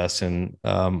capital to invest in,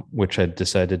 which I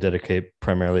decided to dedicate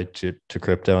primarily to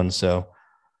crypto. And so,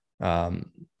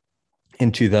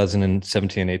 in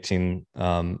 2017 and 18,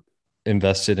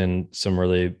 invested in some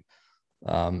really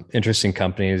interesting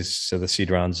companies. So the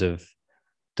seed rounds of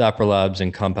Dapper Labs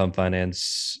and Compound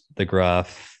Finance, The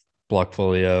Graph,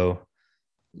 Blockfolio,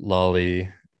 Lolly,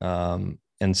 and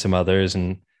some others.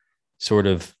 And sort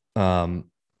of, in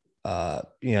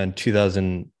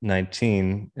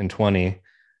 2019 and 20,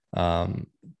 or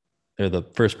the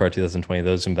first part of 2020,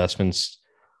 those investments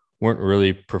weren't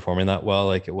really performing that well.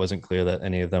 Like, it wasn't clear that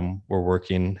any of them were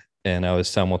working. And I was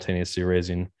simultaneously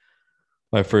raising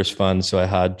my first fund. So I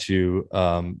had to,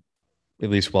 at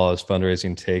least while I was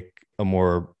fundraising, take a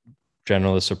more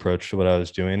generalist approach to what I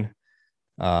was doing.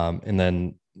 And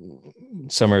then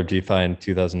summer of DeFi in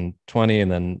 2020,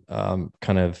 and then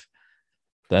kind of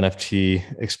the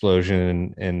NFT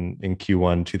explosion in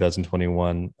Q1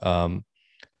 2021. A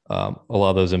lot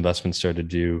of those investments started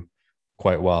to do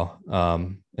quite well.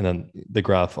 And then the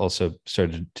graph also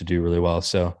started to do really well.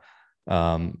 So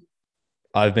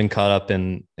I've been caught up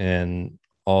in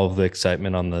all of the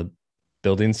excitement on the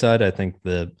building side. I think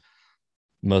the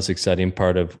most exciting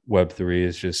part of Web3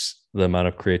 is just the amount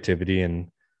of creativity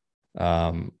and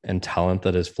talent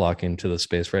that is flocking to the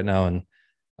space right now. And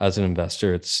as an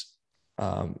investor, it's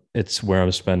where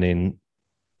I'm spending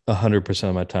 100%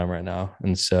 of my time right now.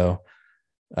 And so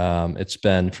it's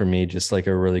been for me just like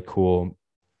a really cool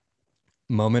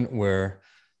moment where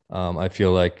I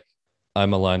feel like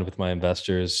I'm aligned with my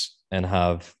investors and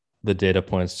have the data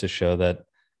points to show that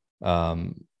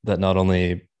that not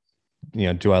only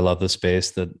do I love the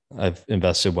space, that I've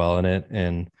invested well in it,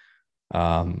 and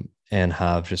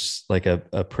have just like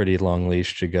a pretty long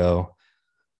leash to go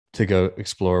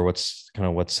explore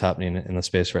what's happening in the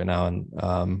space right now.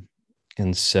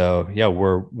 And so yeah,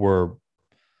 we're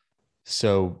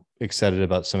so excited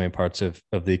about so many parts of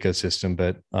the ecosystem,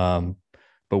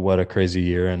 but what a crazy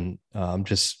year. And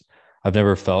just I've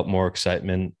never felt more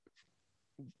excitement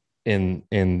in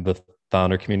the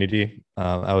founder community.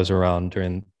 I was around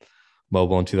during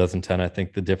mobile in 2010. I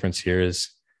think the difference here is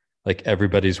like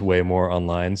everybody's way more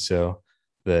online. So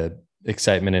the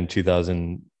excitement in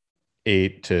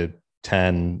 2008 to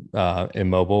 10 in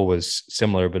mobile was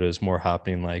similar, but it was more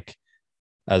happening, like,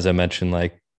 as I mentioned,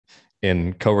 like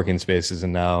in co-working spaces.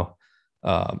 And now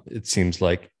it seems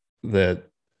like that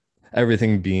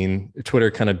everything being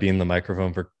Twitter kind of being the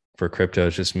microphone for crypto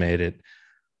has just made it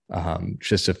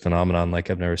just a phenomenon like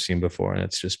I've never seen before. And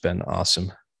it's just been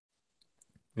awesome.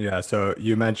 Yeah, so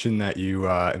you mentioned that you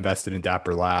invested in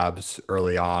Dapper Labs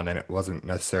early on, and it wasn't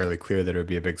necessarily clear that it would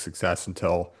be a big success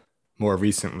until more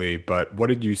recently. But what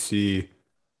did you see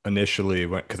initially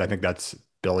when, because I think that's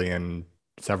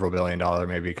several billion dollar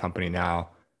maybe company now,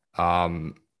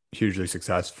 hugely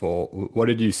successful. What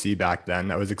did you see back then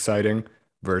that was exciting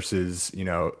versus,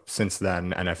 since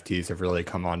then NFTs have really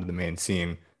come onto the main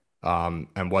scene,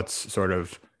 and what's sort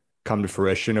of come to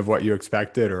fruition of what you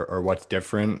expected, or what's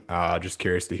different? Just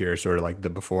curious to hear sort of like the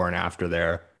before and after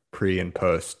there, pre and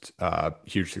post,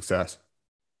 huge success.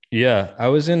 Yeah, I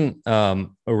was in a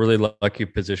really lucky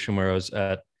position where I was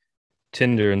at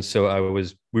Tinder. And so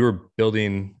we were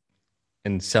building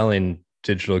and selling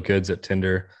digital goods at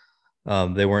Tinder.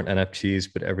 They weren't NFTs,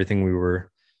 but everything we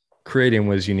were creating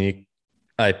was unique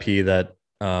IP that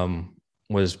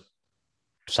was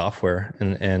software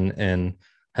and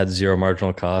had zero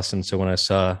marginal costs. And so when I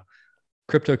saw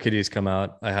CryptoKitties come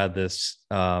out, I had this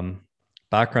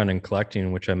background in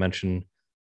collecting, which I mentioned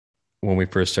when we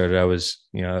first started. I was,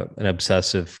 an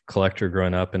obsessive collector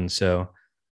growing up. And so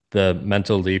the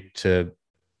mental leap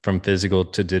from physical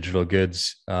to digital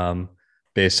goods,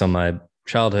 based on my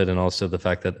childhood, and also the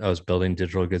fact that I was building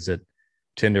digital goods at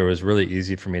Tinder, was really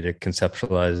easy for me to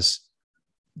conceptualize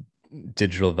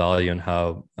digital value and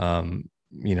how,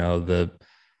 the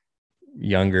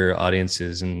younger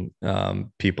audiences and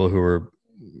people who were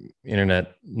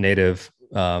internet native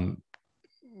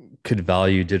could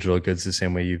value digital goods the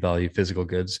same way you value physical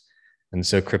goods. And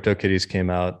so CryptoKitties came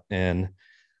out, and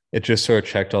it just sort of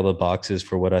checked all the boxes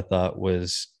for what I thought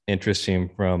was interesting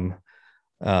from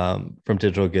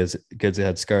digital goods. Goods, it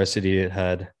had scarcity, it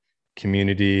had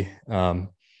community.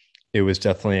 It was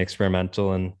definitely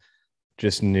experimental, and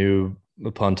just knew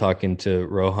upon talking to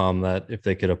Roham that if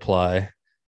they could apply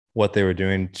what they were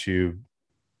doing to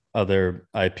other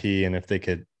IP, and if they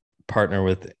could partner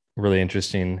with really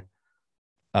interesting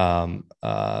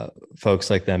folks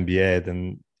like the NBA,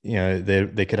 then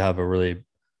they could have a really,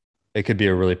 it could be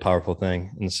a really powerful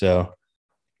thing. And so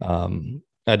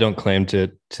I don't claim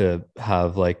to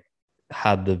have like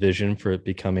had the vision for it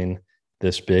becoming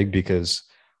this big, because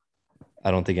I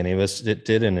don't think any of us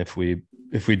did. And if we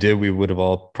did, we would have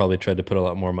all probably tried to put a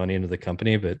lot more money into the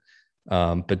company. But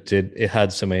did it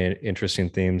had so many interesting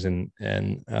themes, and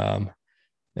a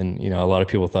lot of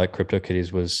people thought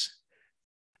CryptoKitties was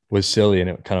silly, and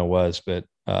it kind of was. But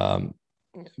I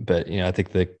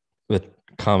think the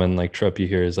common like trope you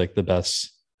hear is like the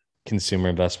best consumer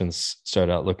investments start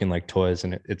out looking like toys,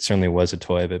 and it certainly was a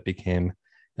toy, but became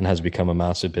and has become a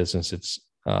massive business. It's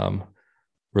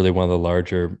really one of the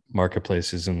larger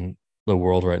marketplaces in the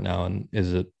world right now, and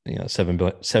is a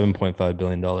 $7.5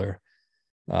 billion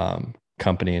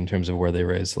company in terms of where they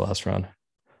raised the last round.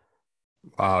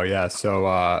 Wow, yeah.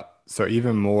 So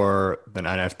even more than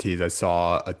NFTs, I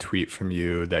saw a tweet from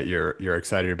you that you're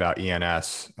excited about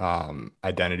ENS,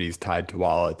 identities tied to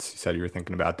wallets. You said you were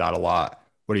thinking about that a lot.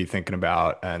 What are you thinking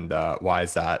about, and why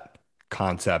is that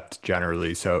concept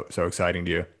generally so exciting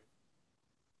to you?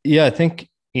 Yeah, I think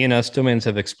ENS domains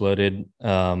have exploded.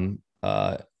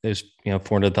 There's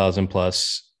 400,000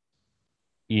 plus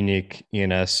unique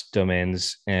ENS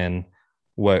domains, and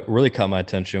what really caught my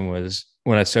attention was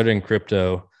when I started in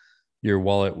crypto, your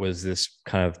wallet was this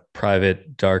kind of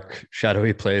private, dark,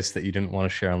 shadowy place that you didn't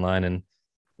want to share online. And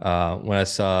when I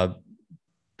saw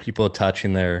people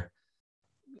attaching their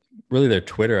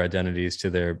Twitter identities to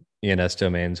their ENS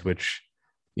domains, which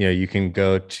you can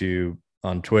go to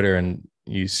on Twitter and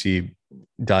you see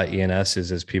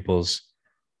 .ENSs as people's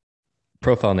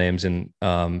profile names, and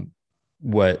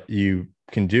what you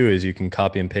can do is you can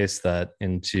copy and paste that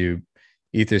into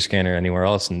Etherscan or anywhere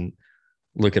else and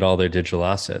look at all their digital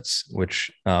assets.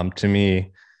 Which to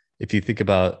me, if you think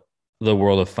about the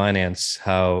world of finance,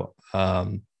 how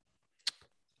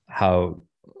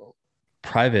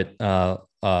private kind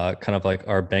of like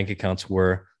our bank accounts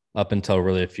were up until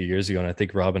really a few years ago, and I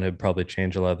think Robinhood probably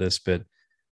changed a lot of this, but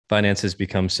finance has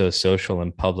become so social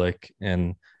and public,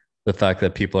 and the fact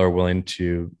that people are willing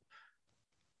to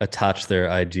attach their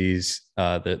IDs,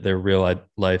 their real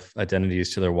life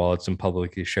identities to their wallets and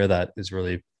publicly share that is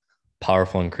really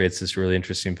powerful, and creates this really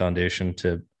interesting foundation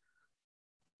to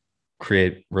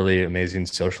create really amazing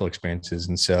social experiences.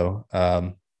 And so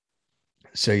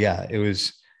yeah, it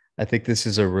was. I think this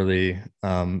is a really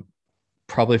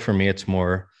probably for me, it's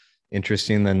more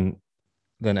interesting than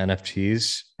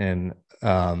NFTs, and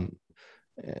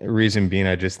reason being,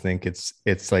 I just think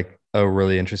it's like a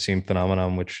really interesting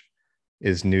phenomenon, which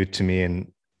is new to me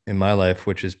in my life,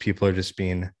 which is people are just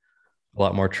being a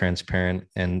lot more transparent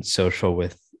and social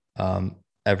with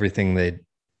everything they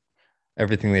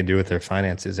do with their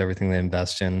finances, everything they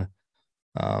invest in,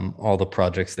 all the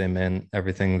projects they mint,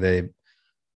 everything they,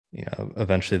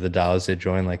 eventually the DAOs they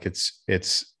join. Like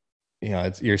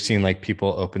you're seeing like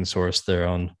people open source their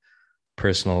own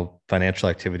personal financial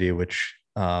activity, which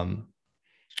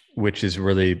is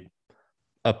really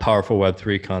a powerful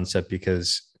Web3 concept,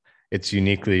 because it's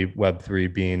uniquely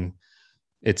Web3 being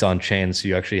it's on chain. So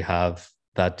you actually have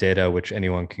that data, which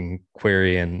anyone can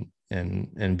query and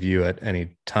view at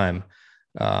any time.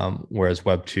 Whereas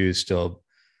Web2 is still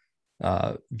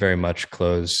very much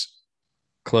closed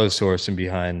source and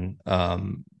behind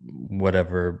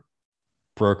whatever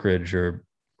brokerage or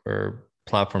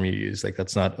platform you use. Like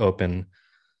that's not open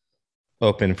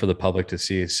for the public to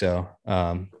see. So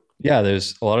yeah,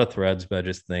 there's a lot of threads, but I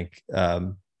just think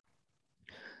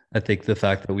I think the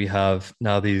fact that we have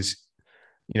now these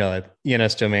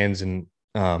ENS domains, and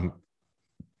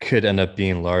could end up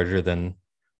being larger than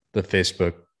the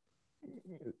Facebook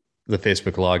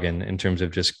login in terms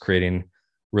of just creating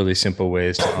really simple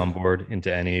ways to onboard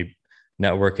into any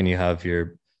network. And you have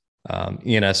your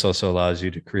ENS also allows you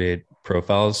to create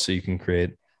profiles, so you can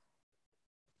create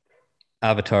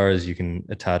avatars, you can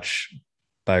attach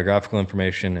biographical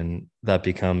information, and that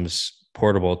becomes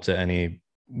portable to any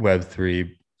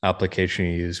Web3 application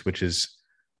you use, which is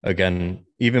again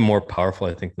even more powerful,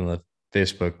 I think, than the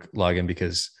Facebook login,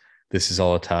 because this is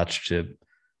all attached to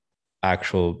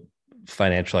actual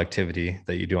financial activity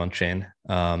that you do on chain.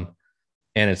 And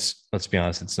it's, let's be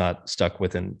honest, it's not stuck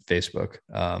within Facebook,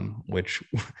 which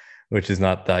is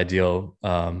not the ideal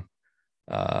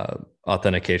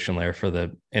authentication layer for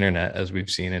the internet, as we've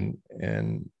seen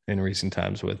in recent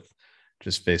times with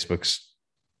just Facebook's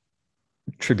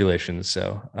tribulations.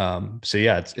 So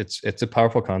yeah, it's a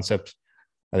powerful concept.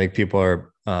 I think people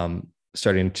are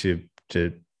starting to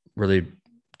really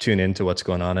tune into what's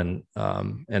going on,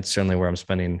 and certainly where I'm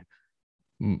spending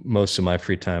most of my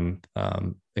free time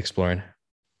exploring.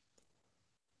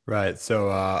 Right. So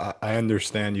I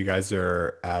understand you guys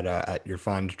are at your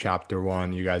fund chapter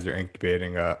one. You guys are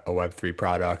incubating a Web3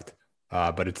 product,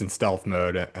 but it's in stealth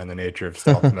mode, and the nature of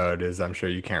stealth mode is I'm sure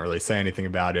you can't really say anything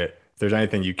about it. If there's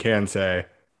anything you can say,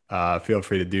 feel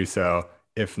free to do so.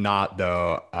 If not,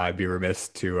 though, I'd be remiss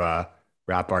to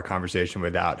wrap our conversation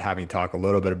without having talk a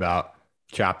little bit about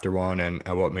chapter one and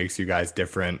what makes you guys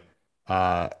different.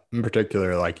 In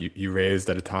particular, like you raised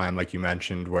at a time, like you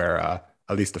mentioned, where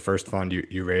at least the first fund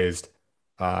you raised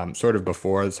sort of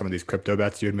before some of these crypto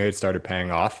bets you had made started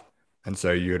paying off. And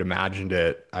so you had imagined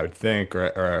it, I would think,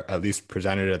 or at least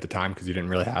presented it at the time because you didn't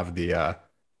really have the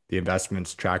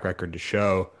investments track record to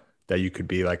show that you could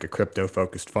be like a crypto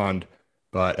focused fund.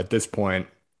 But at this point,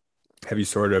 have you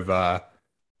sort of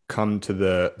come to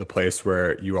the place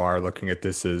where you are looking at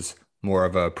this as more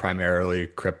of a primarily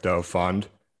crypto fund,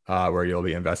 where you'll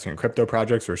be investing in crypto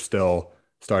projects, or still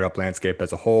startup landscape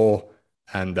as a whole?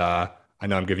 And I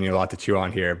know I'm giving you a lot to chew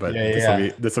on here, Yeah, but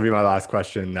yeah. this will be my last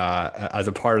question. As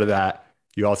a part of that,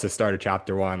 you also started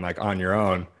chapter one like on your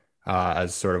own,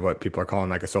 as sort of what people are calling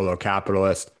like a solo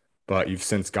capitalist, but you've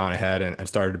since gone ahead and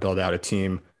started to build out a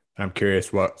team. And I'm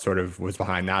curious what sort of was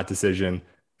behind that decision.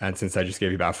 And since I just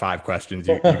gave you about five questions,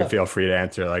 you can Yeah. feel free to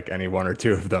answer like any one or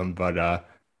two of them, but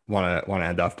want to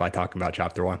end off by talking about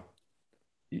chapter one.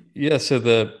 Yeah, so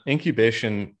the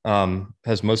incubation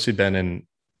has mostly been an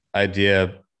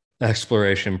idea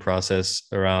exploration process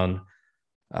around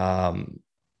um,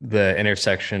 the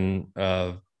intersection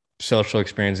of social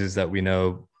experiences that we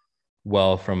know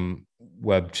well from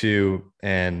Web 2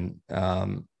 and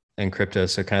crypto.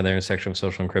 So kind of the intersection of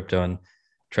social and crypto, and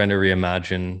trying to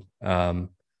reimagine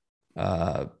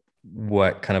uh,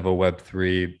 what kind of a Web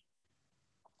 3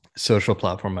 social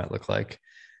platform might look like,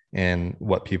 and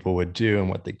what people would do and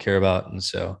what they care about. And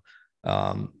so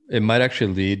it might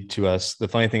actually lead to us. The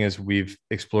funny thing is we've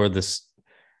explored this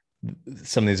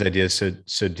some of these ideas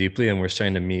so deeply, and we're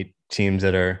starting to meet teams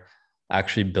that are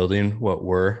actually building what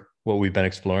we've been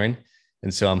exploring.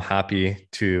 And so I'm happy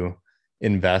to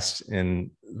invest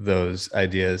in those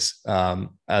ideas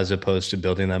as opposed to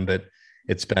building them. But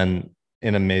it's been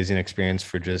an amazing experience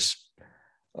for just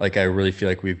like I really feel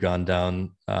like we've gone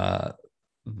down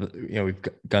we've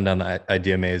gone down the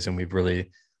idea maze, and we've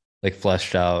really like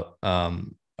fleshed out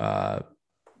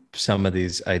some of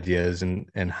these ideas,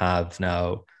 and have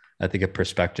now I think a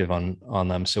perspective on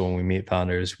them. So when we meet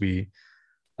founders, we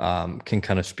can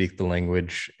kind of speak the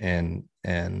language, and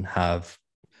have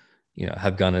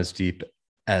gone as deep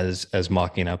as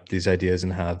mocking up these ideas,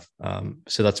 and have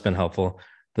so that's been helpful.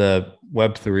 The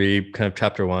Web3 kind of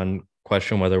chapter one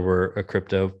question, whether we're a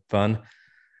crypto fund,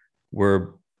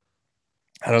 we're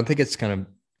I don't think it's kind of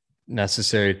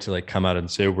necessary to like come out and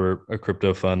say we're a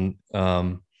crypto fund.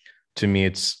 To me,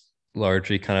 it's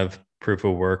largely kind of proof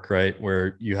of work, right?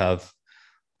 Where you have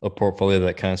a portfolio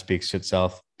that kind of speaks for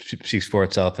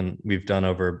itself. And we've done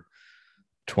over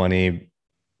 20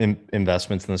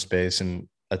 investments in the space, and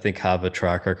I think have a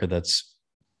track record that's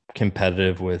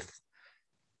competitive with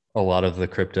a lot of the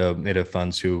crypto native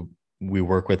funds who we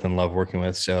work with and love working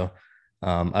with. So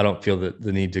I don't feel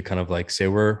the need to kind of like say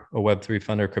we're a Web3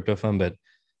 fund or crypto fund, but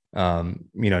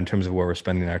in terms of where we're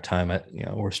spending our time at,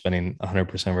 we're spending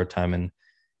 100% of our time in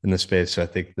the space. So I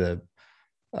think the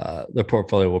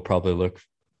portfolio will probably look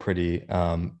pretty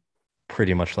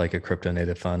much like a crypto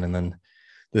native fund. And then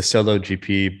the solo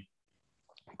GP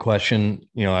question,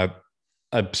 I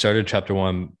started chapter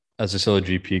one as a solo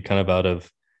GP kind of out of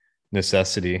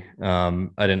necessity. I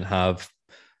didn't have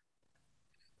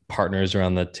partners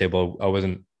around the table.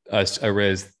 I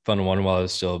raised fund one while I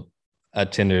was still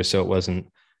at Tinder. So it wasn't,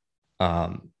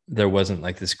 there wasn't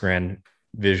like this grand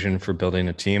vision for building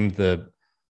a team.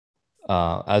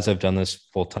 As I've done this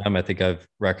full time, I think I've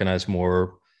recognized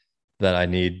more that I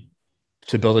need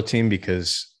to build a team,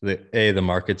 because the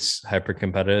market's hyper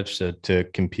competitive. So to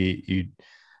compete,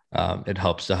 it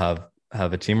helps to have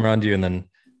a team around you. And then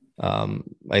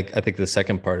I think the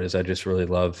second part is I just really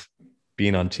love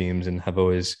being on teams, and have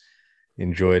always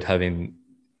enjoyed having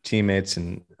teammates.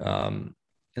 And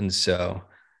so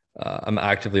I'm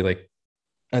actively like,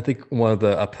 I think one of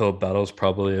the uphill battles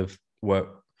probably of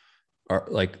what are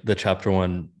like the chapter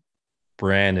one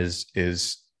brand is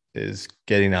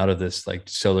getting out of this like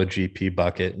solo GP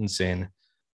bucket and saying,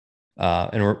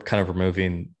 and we're kind of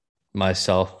removing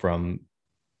myself from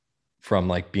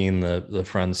like being the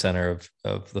front center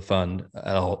of the fund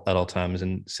at all times,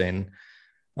 and saying,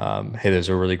 hey, there's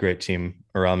a really great team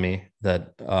around me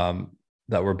that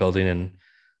we're building, and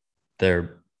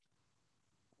they're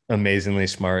amazingly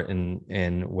smart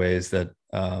in ways that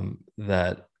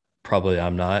probably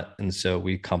I'm not, and so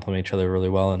we complement each other really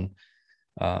well. And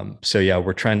so yeah,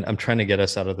 I'm trying to get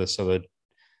us out of this solo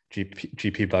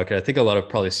GP bucket. I think a lot of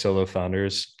probably solo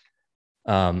founders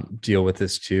deal with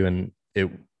this too, and it,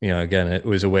 again, it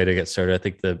was a way to get started. I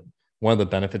think one of the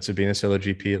benefits of being a solo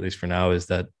GP, at least for now, is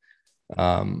that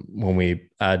when we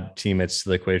add teammates to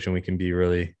the equation, we can be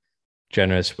really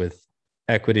generous with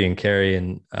equity and carry,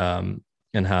 and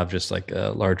have just like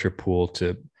a larger pool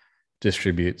to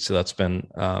distribute. So that's been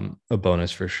a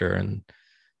bonus for sure.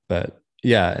 But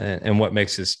yeah, and what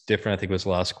makes this different, I think, was the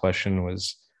last question,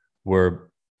 was we're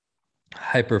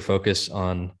hyper focused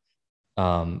on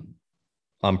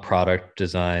product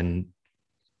design,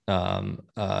 and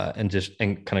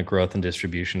kind of growth and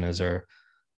distribution as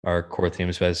our core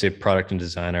themes. But I'd say product and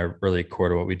design are really core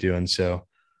to what we do. And so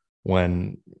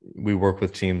when we work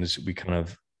with teams, we kind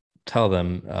of tell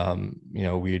them,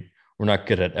 we're not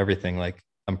good at everything. Like,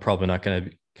 I'm probably not going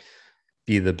to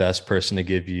be the best person to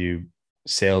give you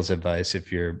sales advice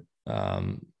if you're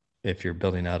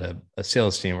building out a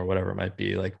sales team or whatever it might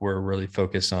be. Like, we're really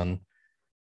focused on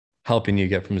helping you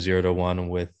get from 0 to 1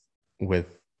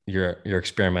 with your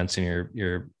experiments and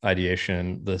your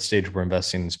ideation. The stage we're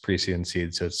investing is pre-seed and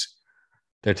seed, so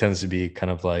there tends to be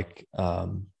kind of like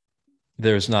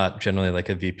there's not generally like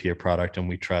a VP of product, and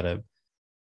we try to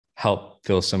help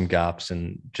fill some gaps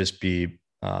and just be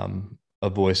a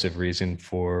voice of reason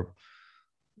for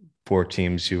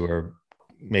teams who are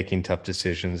making tough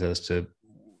decisions as to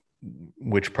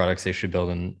which products they should build,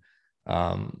 and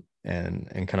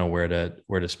kind of where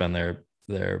to spend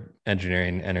their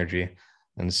engineering energy.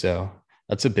 And so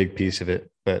that's a big piece of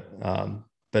it. But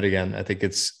again, I think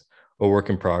it's a work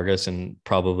in progress, and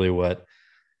probably what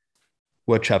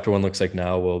chapter 1 looks like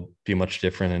now will be much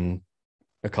different in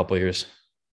a couple of years.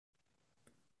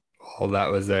 Well,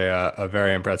 that was a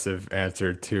very impressive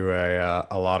answer to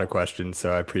a lot of questions,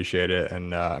 so I appreciate it,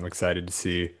 and I'm excited to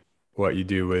see what you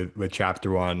do with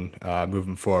chapter 1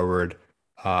 moving forward.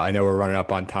 I know we're running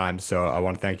up on time, so I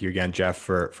want to thank you again, Jeff,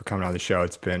 for coming on the show.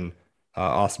 It's been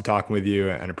awesome talking with you,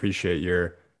 and appreciate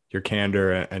your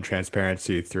candor and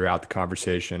transparency throughout the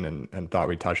conversation, and thought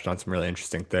we touched on some really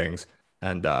interesting things,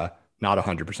 and not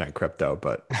 100% crypto,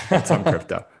 but some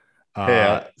crypto.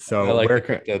 Yeah, So I like the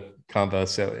crypto combo.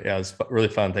 So yeah, it's really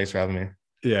fun. Thanks for having me.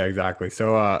 Yeah, exactly.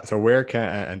 So where can,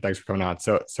 and thanks for coming on.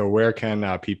 So where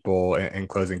can people in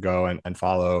closing go and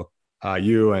follow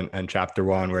you and chapter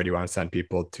 1? Where do you want to send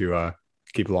people to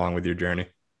keep along with your journey?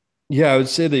 Yeah, I would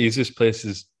say the easiest place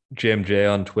is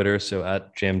JMJ on Twitter. So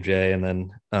at JMJ, and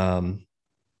then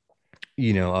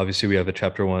obviously we have a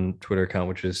chapter 1 Twitter account,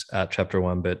 which is at chapter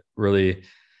 1. But really,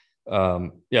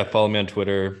 yeah, follow me on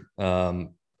Twitter.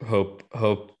 Hope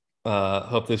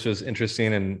this was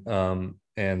interesting,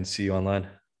 and see you online.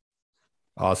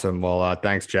 Awesome. Well,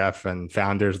 thanks, Jeff, and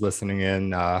founders listening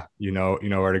in. You know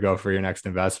where to go for your next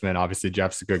investment. Obviously,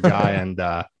 Jeff's a good guy, and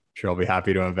sure I'll be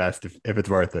happy to invest if it's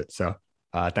worth it. So,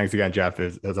 thanks again, Jeff.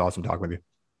 It was awesome talking with you.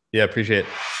 Yeah, appreciate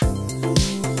it.